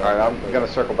 Alright, I'm gonna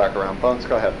circle back around. Bones,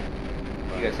 go ahead.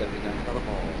 You guys have a good night.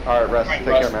 Alright, Russ, All right, take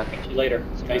Russ, care, man. Talk to you later.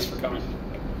 Thanks for coming.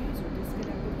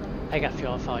 I got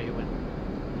fuel, I'll follow you in.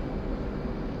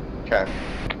 Okay.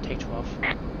 Take 12.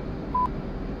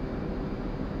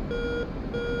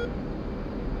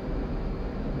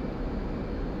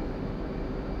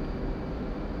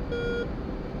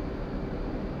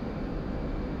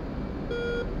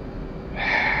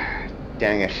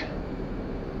 Dang it.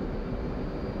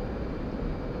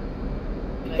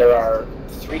 There are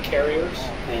 3 carriers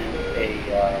and a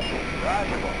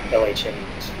LHA.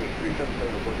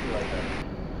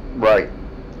 Right.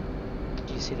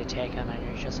 Do you see the tag on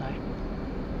your HSI?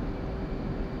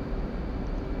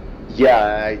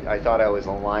 Yeah, I thought I was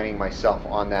aligning myself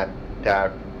on that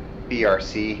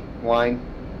BRC line,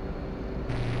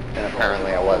 and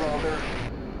apparently I wasn't.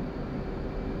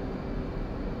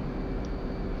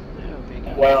 Oh, big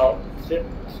guy. Well,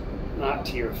 not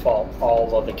to your fault.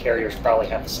 All of the carriers probably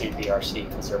have the same BRC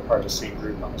because they're part of the same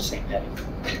group on the same heading.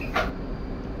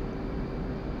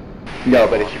 No,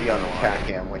 but it should be on the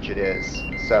TACAM, which it is.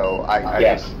 So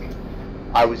Yes.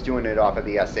 I was doing it off of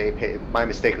the SA page. My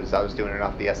mistake was I was doing it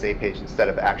off the SA page instead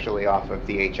of actually off of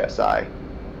the HSI.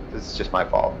 This is just my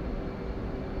fault.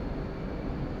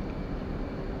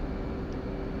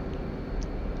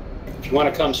 If you want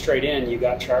to come straight in, you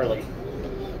got Charlie.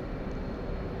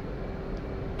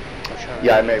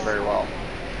 Yeah, I may very well.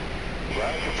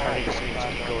 Charlie just means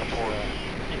you go into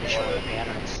the initial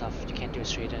banner and stuff. You can't do it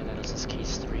straight in, this is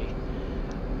case 3.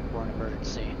 Or an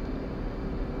emergency.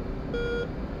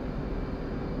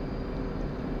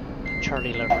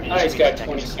 Charlie literally Ah, he's just got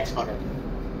means deck 2600.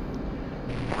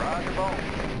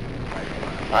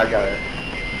 I got it.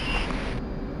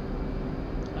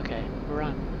 Okay, we're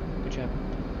on. Good job.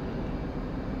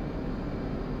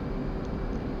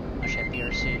 Watch that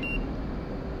BRC.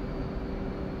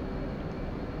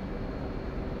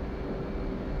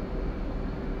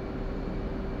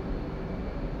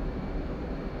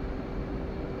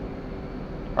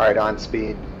 Alright, on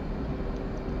speed.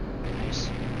 Nice.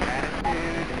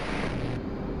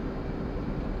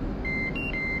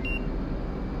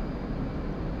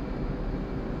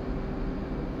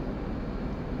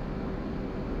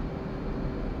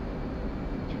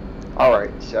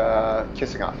 Alright,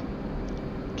 kissing off.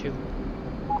 2.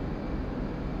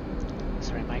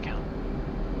 Sorry, my count.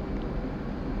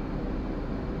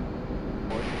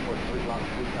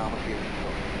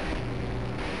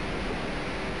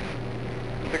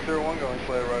 Six 601 going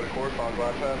sled right of course on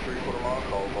glide path 3/4 mile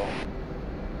call ball.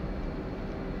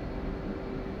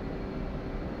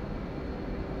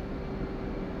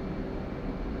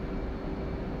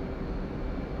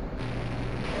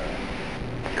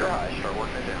 You're high, start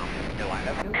working it down. You line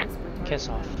up. Kiss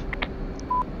off.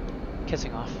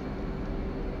 Kissing off.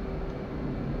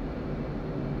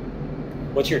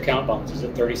 What's your count, Bones? Is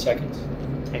it 30 seconds?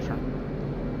 Stay firm.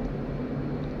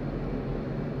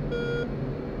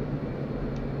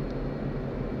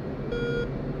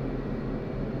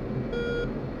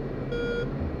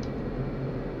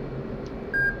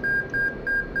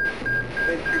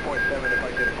 Stage 2.7 if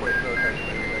I get a quick military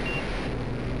speed.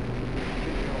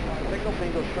 Signal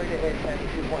ping goes straight ahead, 10 to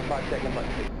 2.5 seconds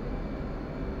left.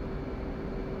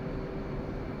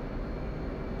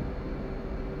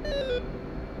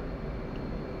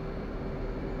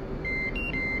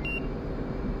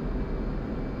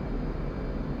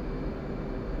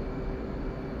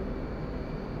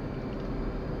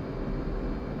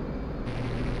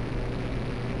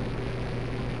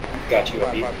 Got you,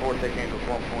 Abby. 554, take angels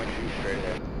 1.2 straight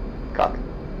ahead. Copy.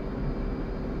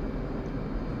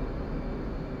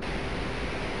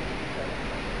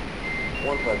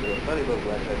 150, sunny boat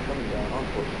right side coming down on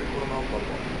 46, quarter mile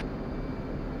southbound.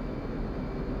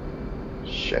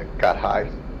 Shit, got high.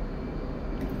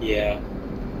 Yeah.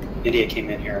 Lydia came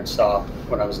in here and saw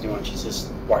what I was doing. She says,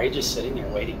 why are you just sitting there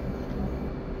waiting?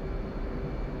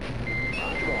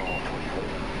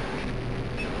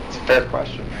 It's a fair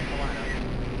question.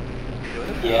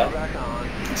 Yeah.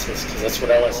 He says, because that's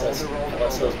what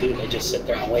LSOs do. They just sit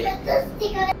there and wait.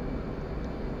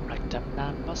 Rectum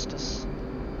non-bustus.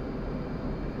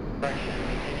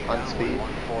 On speed.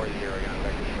 140,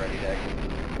 ready deck.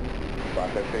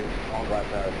 Black deck face, all right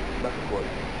side, left court,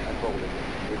 and forward.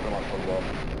 We come on from well.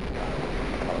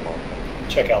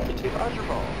 Check altitude. Roger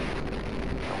ball.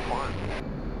 Come on.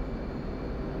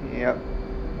 Yep.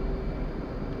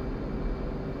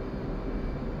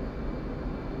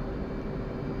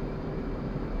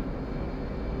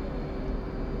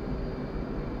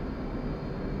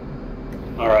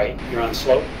 All right, you're on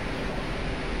slope.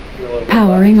 You're a little bit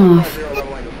Powering left.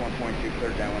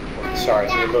 off. Sorry,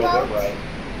 you're a little bit right.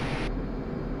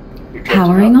 You're drifting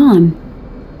Powering up. on.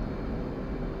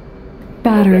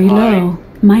 Battery high. low.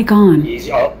 Mic on.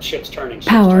 Easy. Oh, ship's turning. Ship's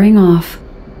Powering turning. off.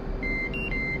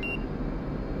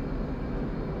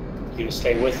 You gonna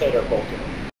stay with it or bolt it?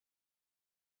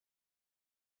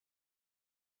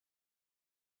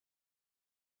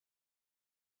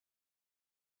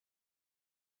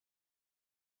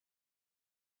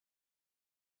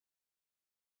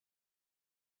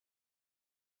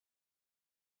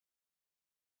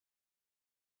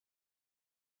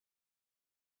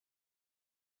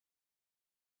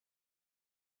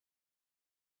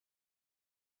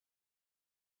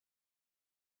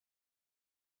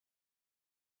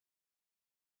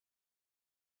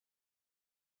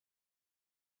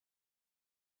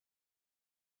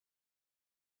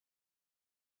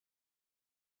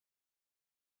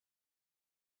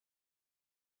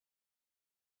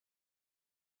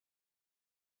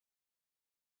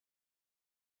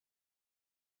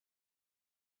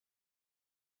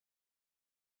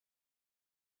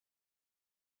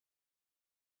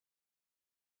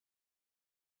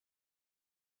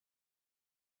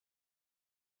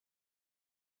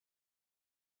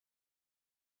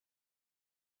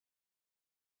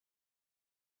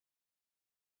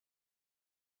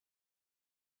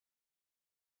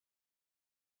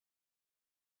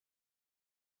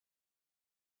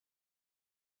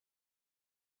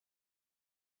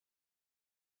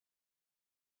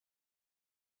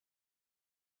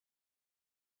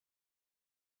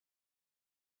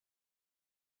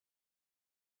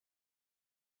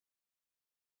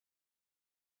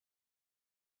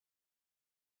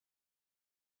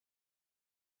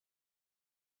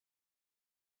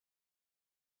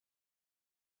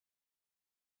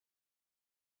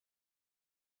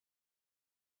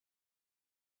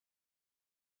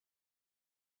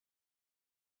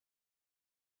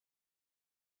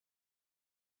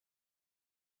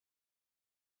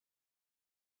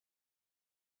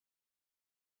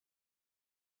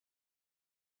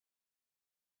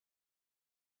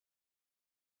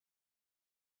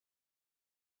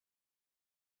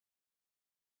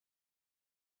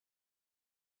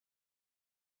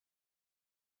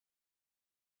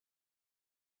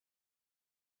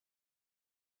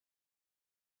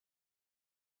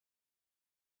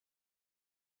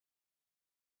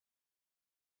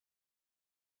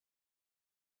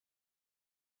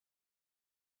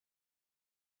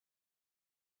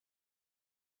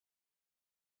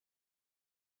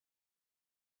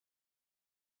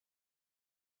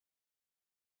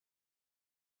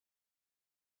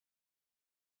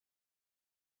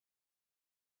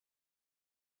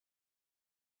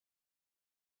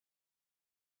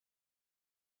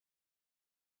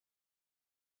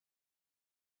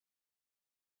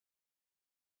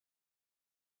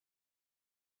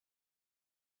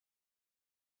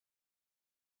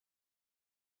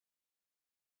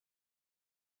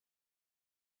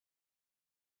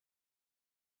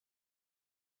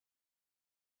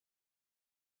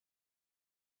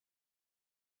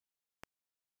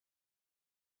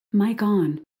 Mic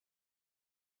on.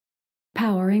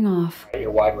 Powering off.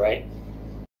 You're wide right.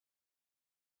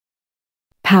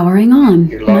 Powering on.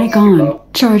 You're low. Mic You're on. low.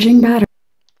 Charging battery.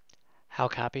 How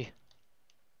copy?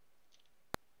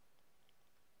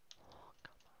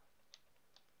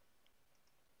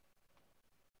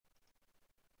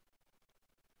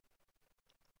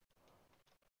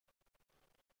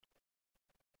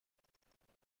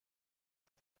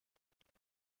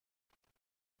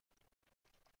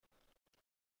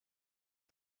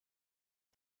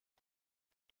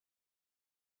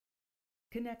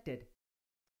 Connected.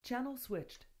 Channel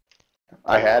switched.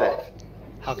 I had it.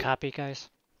 How copy, guys?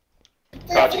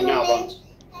 Project now, Bones.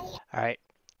 Alright,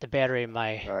 the battery in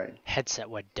my Alright. headset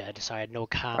went dead, so I had no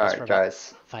comms Alright, for about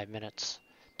guys. 5 minutes,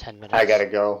 10 minutes. I gotta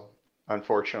go,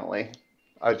 unfortunately.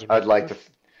 Did you I'd make like it, to. Griff?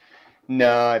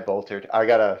 No, I bolted. I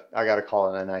gotta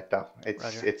call it a night though.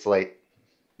 Roger. It's late.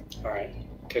 All right.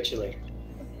 Catch you later.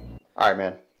 All right,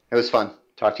 man. It was fun.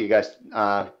 Talk to you guys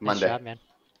Monday. Nice job, man.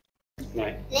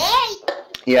 Night.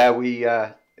 Yeah, we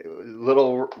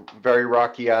little very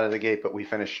rocky out of the gate, but we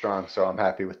finished strong, so I'm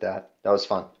happy with that. That was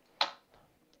fun.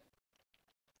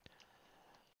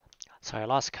 So I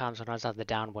lost comms when I was on the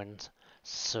downwind,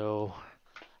 so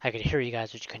I could hear you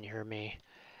guys, but you couldn't hear me.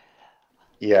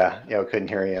 Yeah, we couldn't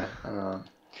hear you. All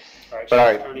right. But all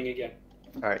right. Turning again.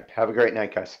 All right. Have a great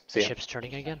night, guys. See The ya. ship's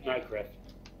turning again? Night, Griff.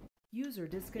 User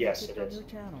disconnected Yes, it from is. your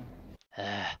channel.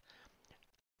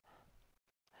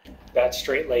 That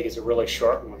straight leg is a really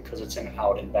short one because it's an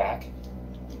out and back.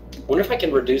 Wonder if I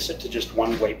can reduce it to just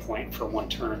one waypoint for one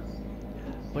turn.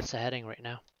 What's the heading right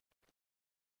now?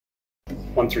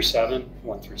 137,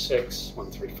 136,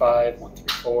 135,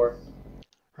 134.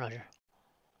 Roger.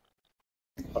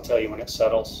 I'll tell you when it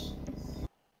settles.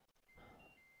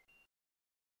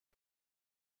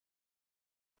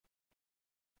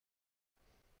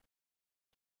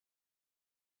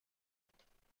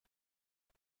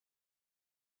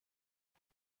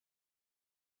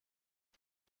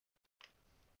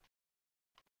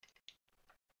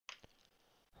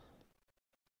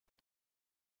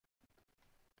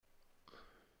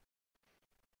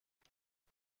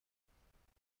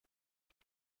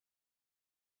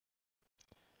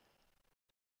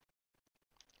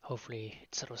 Hopefully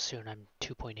it settles soon. I'm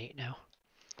 2.8 now.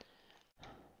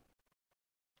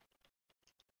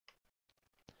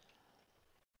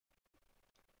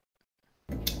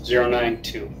 Zero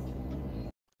 092.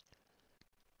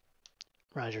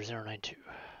 Roger, 092.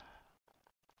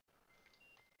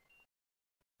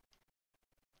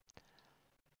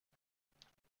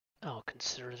 Oh,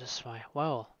 consider this why.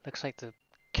 Wow, looks like the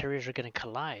carriers are going to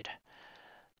collide.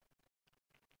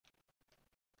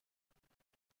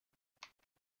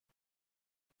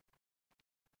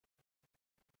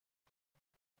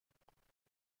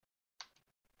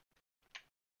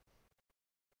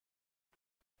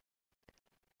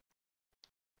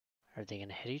 Are they going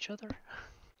to hit each other?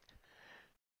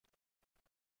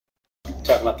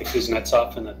 Talking about the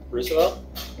Kuznetsov and the Roosevelt?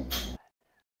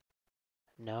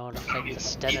 No, looks like the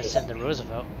Stennis and the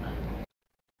Roosevelt.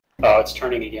 Oh, it's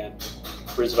turning again.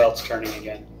 Roosevelt's turning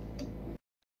again.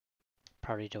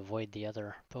 Probably to avoid the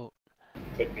other boat.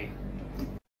 Could be.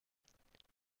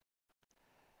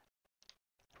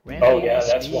 Ramming Oh yeah,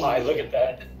 that's speed. why. Look at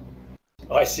that.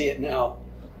 Oh, I see it now.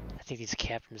 I think these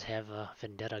captains have a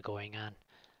vendetta going on.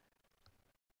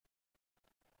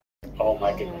 Oh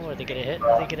my goodness. Oh, are they gonna hit?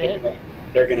 Are they gonna hit?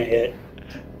 They're gonna hit.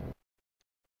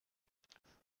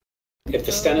 If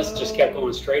the Stennis just kept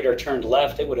going straight or turned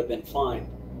left, it would have been fine.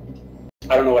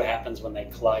 I don't know what happens when they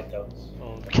collide though.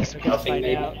 Oh, because we're gonna Nothing find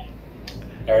maybe. out.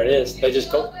 There it is. They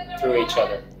just go through each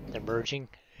other. They're merging.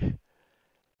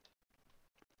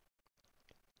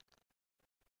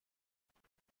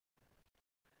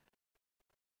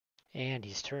 And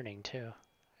he's turning too.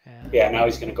 Yeah, now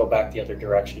he's gonna go back the other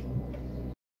direction.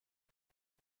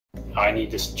 I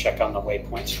need to check on the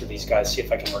waypoints for these guys, see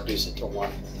if I can reduce it to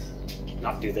one.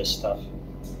 Not do this stuff.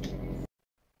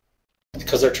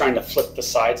 Because they're trying to flip the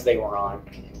sides they were on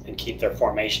and keep their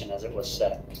formation as it was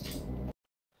set.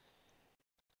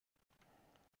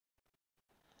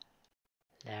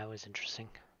 That was interesting.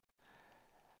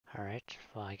 Alright,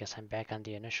 well I guess I'm back on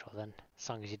the initial then. As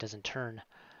long as he doesn't turn.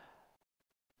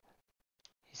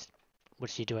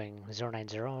 What's he doing?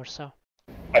 090 or so?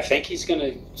 I think he's going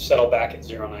to settle back at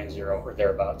 090 or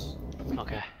thereabouts.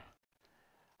 Okay.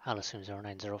 I'll assume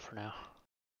 090 for now.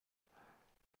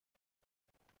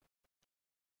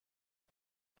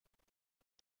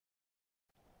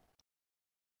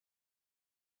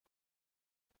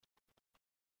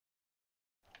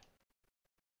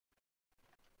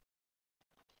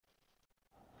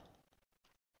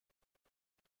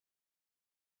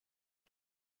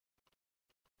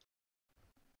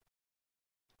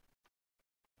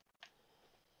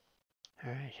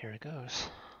 Alright, here it goes.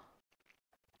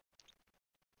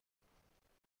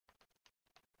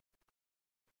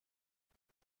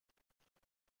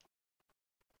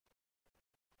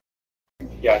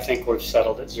 Yeah, I think we've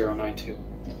settled at 092.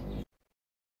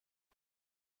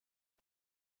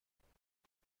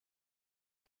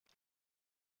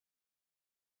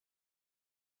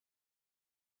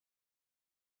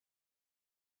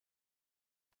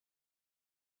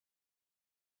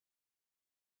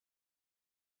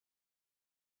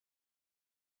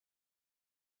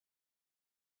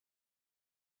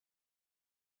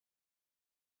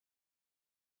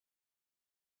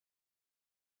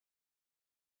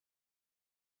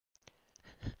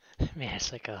 Man,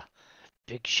 it's like a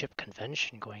big ship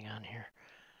convention going on here.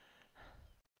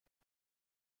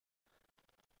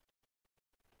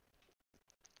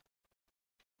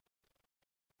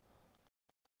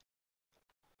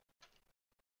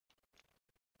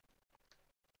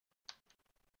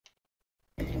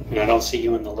 And I don't see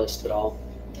you in the list at all.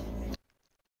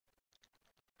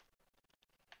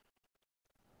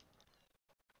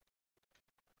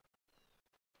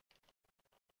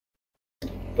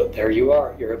 But there you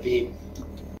are. You're a beam.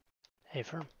 Hey,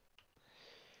 firm.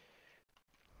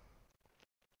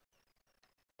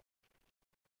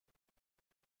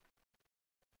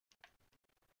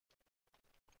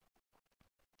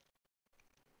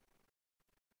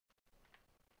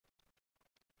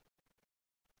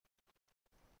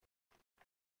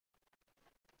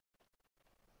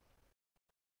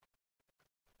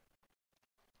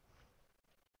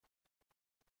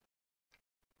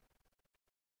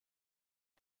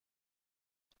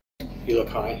 You look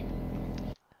high.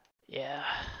 Yeah.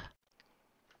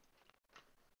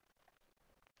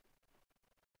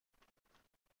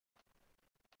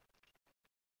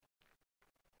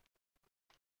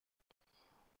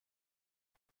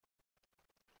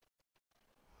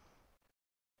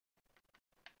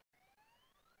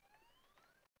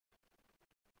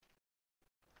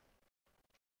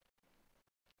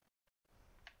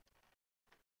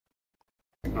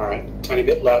 All right, tiny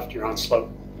bit left. You're on slope.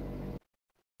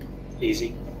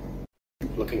 Easy.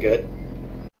 Looking good.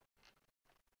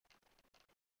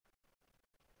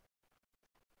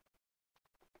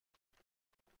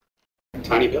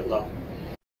 Tiny bit low.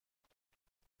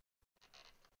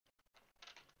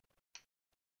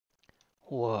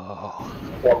 Whoa.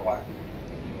 4 wide.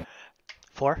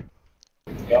 4?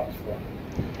 Yep, 4.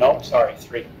 No, sorry,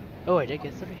 3. Oh, I did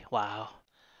get 3? Wow.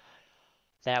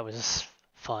 That was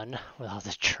fun with all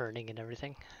the churning and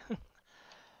everything.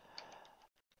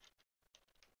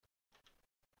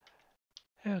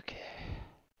 Okay.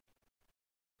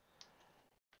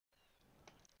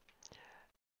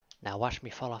 Now watch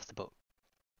me fall off the boat.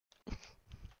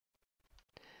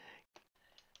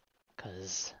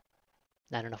 Because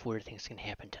not enough weird things can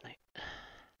happen tonight.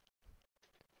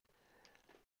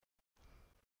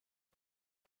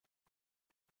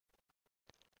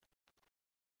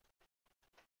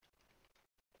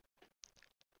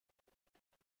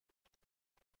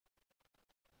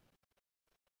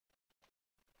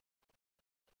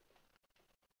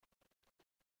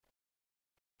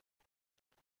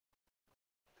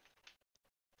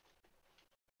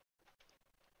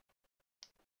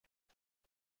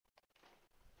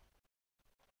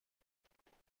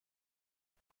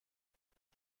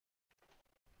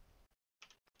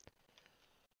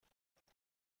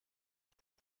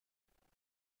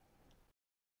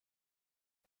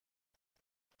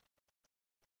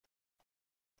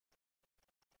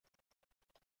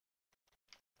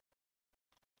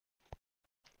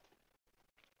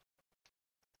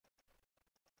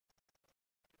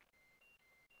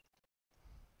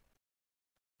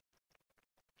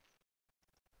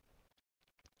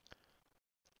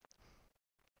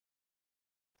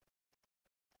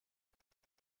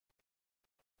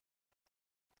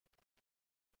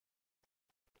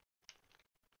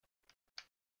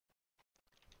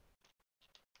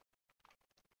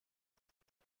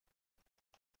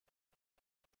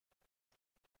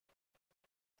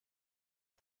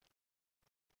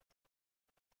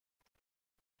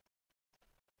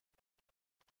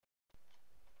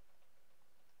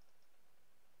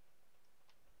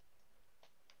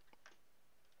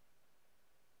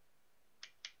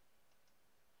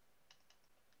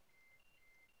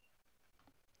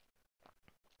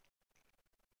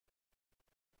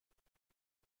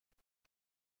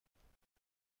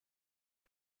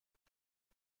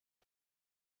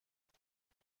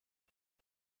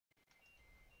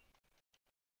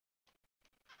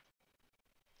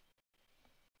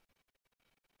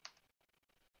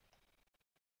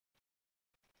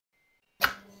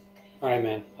 All right,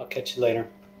 man. I'll catch you later.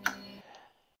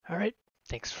 All right.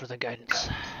 Thanks for the guidance.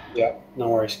 Yeah, no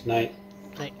worries. Good night.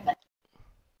 Night.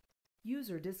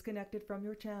 User disconnected from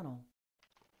your channel.